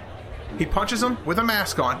 He punches him with a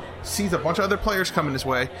mask on, sees a bunch of other players coming his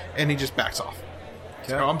way, and he just backs off.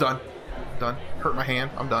 Okay. Oh, I'm done. I'm done. Hurt my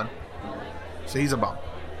hand. I'm done. So he's a bum.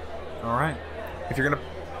 All right. If you're gonna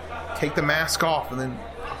take the mask off and then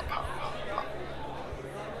pop, pop, pop, pop.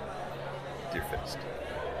 Dear fist.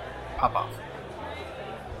 Pop off.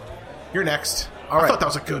 You're next. All I right. thought that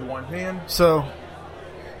was a good one, man. So,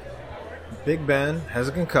 Big Ben has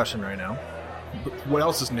a concussion right now. What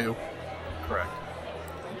else is new? Correct.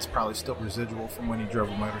 It's probably still residual from when he drove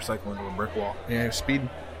a motorcycle into a brick wall. Yeah, speed.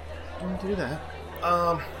 Don't do that.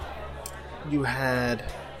 You had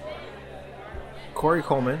Corey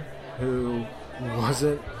Coleman, who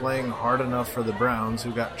wasn't playing hard enough for the Browns,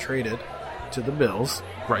 who got traded to the Bills.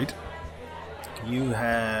 Right. You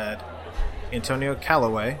had Antonio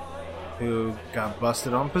Callaway, who got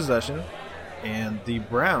busted on possession, and the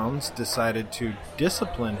Browns decided to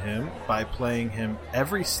discipline him by playing him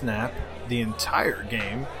every snap the entire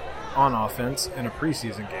game on offense in a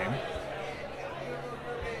preseason game.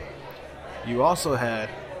 You also had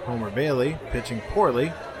Homer Bailey pitching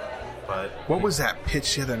poorly, but What was that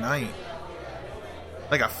pitch the other night?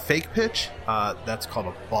 Like a fake pitch? that's called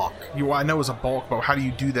a balk. I know it was a bulk, but how do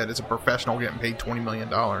you do that as a professional getting paid $20 million?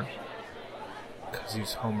 Because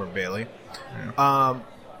he's Homer Bailey.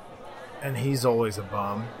 And he's always a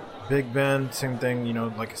bum. Big Ben, same thing,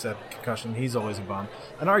 like I said, concussion, he's always a bum.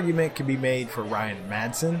 An argument can be made for Ryan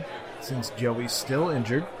Madsen, since Joey's still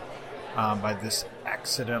injured by this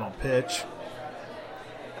accidental pitch.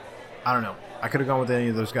 I don't know. I could have gone with any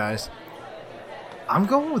of those guys. I'm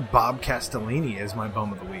going with Bob Castellini as my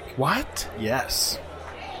bum of the week. What? Yes.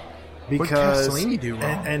 What'd Because, Castellini do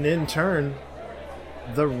wrong? And in turn,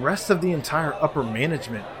 the rest of the entire upper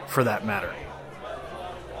management, for that matter.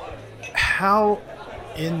 How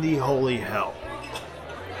in the holy hell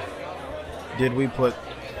did we put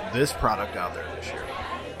this product out there this year?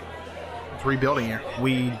 It's rebuilding here.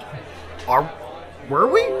 Were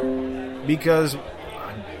we? Because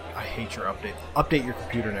I hate your update. Update your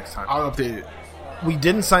computer next time. I'll update it. We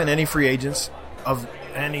didn't sign any free agents of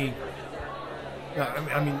any.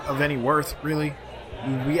 Of any worth, really.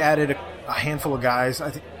 We added a handful of guys.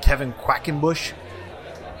 I think Kevin Quackenbush,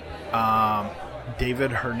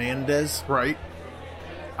 David Hernandez. Right.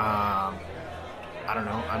 I don't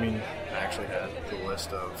know. I actually had the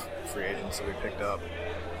list of free agents that we picked up.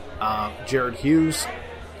 Jared Hughes,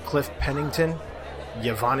 Cliff Pennington,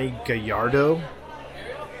 Giovanni Gallardo.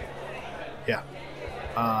 Yeah.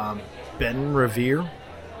 Ben Revere,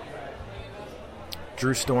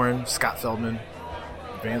 Drew Storen, Scott Feldman,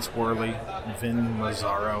 Vance Worley, Vin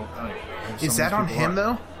Mazzaro. Is that on him,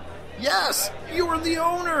 though? Yes, you are the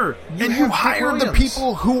owner, You and have you Dick hire the Williams.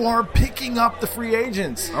 people who are picking up the free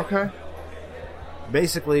agents. Okay.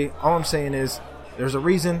 Basically, all I'm saying is there's a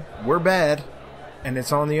reason we're bad, and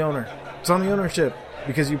it's on the owner. It's on the ownership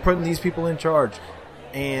because you're putting these people in charge.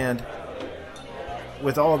 And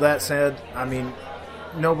with all of that said, I mean,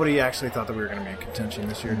 nobody actually thought that we were going to be in contention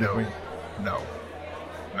this year, did we? No.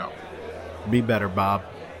 Be better, Bob.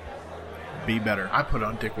 Be better. I put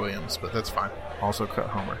on Dick Williams, but that's fine. Also cut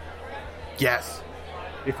Homer. Yes.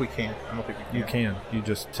 If we can. I don't think we can. You can. You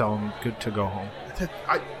just tell him good to go home.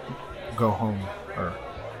 Go home. Or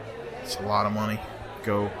it's a lot of money.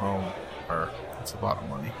 Go home. Or it's a lot of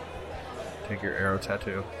money. Take your arrow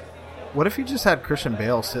tattoo. What if you just had Christian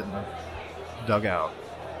Bale sit in the dugout?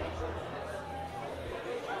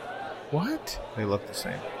 What? They look the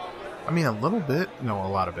same. I mean, a little bit. No, a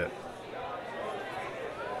lot of it.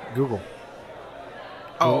 Google.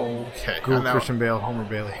 Oh, okay. Google Christian Bale, Homer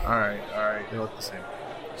Bailey. All right. They look the same.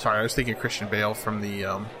 Sorry, I was thinking Christian Bale from the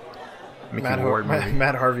Mickey Matt Ward movie.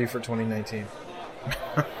 Matt Harvey for 2019.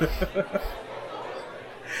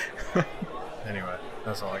 Anyway,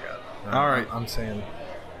 that's all I got. All right. I'm saying,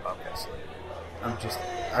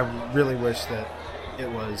 I really wish that it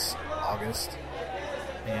was August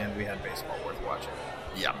and we had baseball worth watching.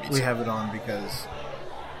 Yeah, me too. We have it on because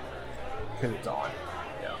it's on.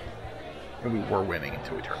 Yeah. And we were winning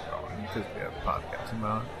until we turned it on. Because we have podcasts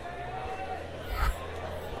about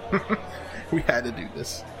it. We had to do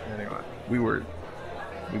this. Anyway. We were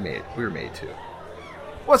made to.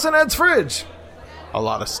 What's in Ed's fridge? A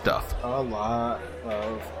lot of stuff. A lot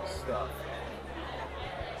of stuff.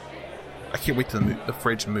 I can't wait till the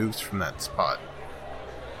fridge moves from that spot.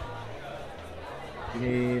 You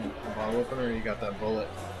need a bottle opener or you got that bullet?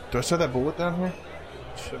 Do I set that bullet down here?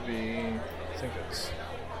 It should be... I think it's...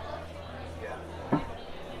 Yeah.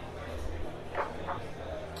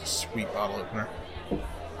 Sweet bottle opener.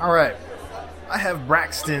 Alright. I have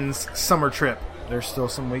Braxton's summer trip. There's still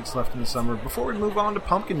some weeks left in the summer before we move on to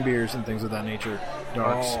pumpkin beers and things of that nature.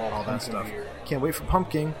 Darks, all that stuff. Beer. Can't wait for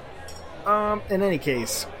pumpkin. In any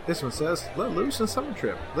case, this one says, let loose in summer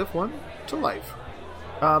trip. Live one to life.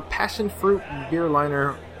 Passion fruit beer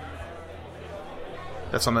liner.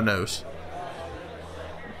 That's on the nose.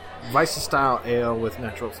 Weiss style ale with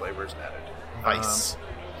natural flavors added. Weiss.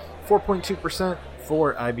 4.2%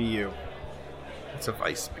 for IBU. It's a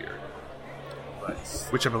Weiss beer. Weiss.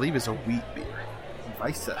 Which I believe is a wheat beer.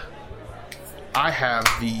 Weisse. I have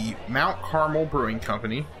the Mount Carmel Brewing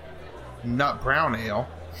Company Nut Brown Ale.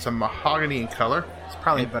 It's a mahogany in color. It's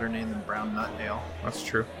probably a better name than Brown Nut Ale. That's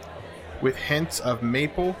true. With hints of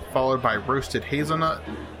maple, followed by roasted hazelnut,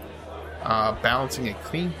 balancing a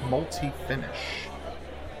clean, malty finish.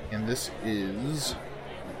 And this is...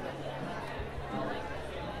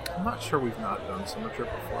 I'm not sure we've not done Summer Trip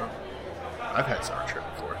before. I've had Summer Trip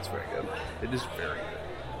before. It's very good. It is very good.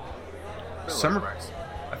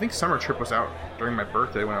 I think Summer Trip was out during my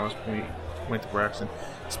birthday when we went to Braxton.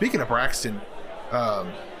 Speaking of Braxton,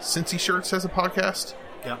 Cincy Shirts has a podcast.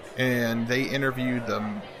 Yeah. And they interviewed the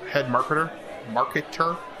head marketer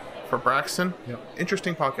for Braxton. Yep.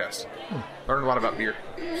 Interesting podcast. Learned a lot about beer.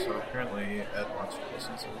 So apparently Ed wants to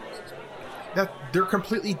listen to this. Yeah, they're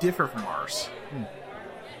completely different from ours.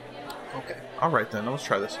 Okay. All right then, let's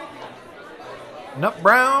try this. Nut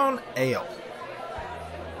Brown Ale.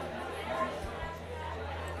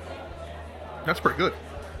 That's pretty good.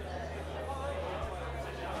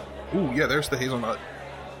 Ooh, yeah, there's the hazelnut.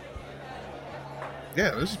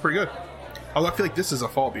 Yeah, this is pretty good. Oh, I feel like this is a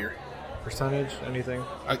fall beer. Percentage? Anything?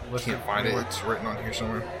 I can't find it. It's written on here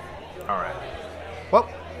somewhere. All right. Well,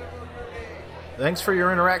 thanks for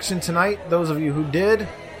your interaction tonight, those of you who did.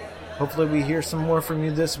 Hopefully we hear some more from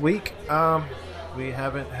you this week. We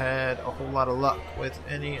haven't had a whole lot of luck with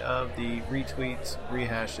any of the retweets,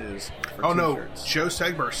 rehashes for t-shirts. No, Joe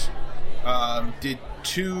Segbers did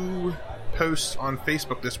 2 posts on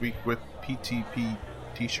Facebook this week with PTP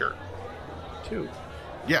t-shirt. 2?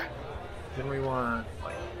 Yeah. Didn't we want,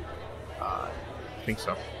 I think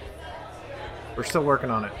so. We're still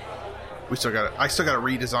working on it. I still got to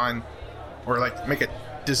redesign or make a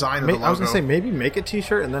design of the logo. I was going to say maybe make a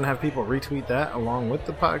t-shirt and then have people retweet that along with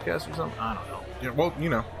the podcast or something. I don't know. Yeah, well,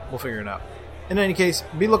 we'll figure it out. In any case,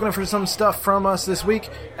 be looking for some stuff from us this week.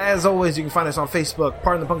 As always, you can find us on Facebook,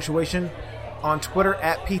 Pardon the Punctuation, on Twitter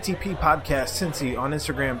at PTP Podcast, Cincy, on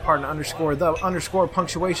Instagram,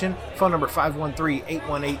 pardon_the_punctuation, phone number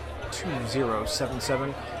 513-818-2077.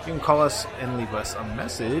 You can call us and leave us a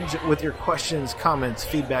message with your questions, comments,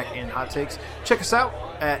 feedback, and hot takes. Check us out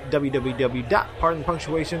at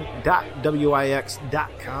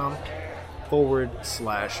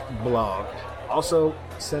www.pardonthepunctuation.wix.com/blog. Also,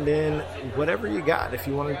 send in whatever you got if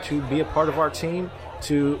you wanted to be a part of our team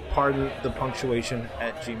to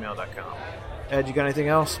pardonthepunctuation@gmail.com. Ed, you got anything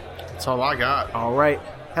else? That's all I got. All right.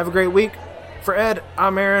 Have a great week. For Ed,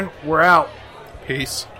 I'm Aaron. We're out. Peace.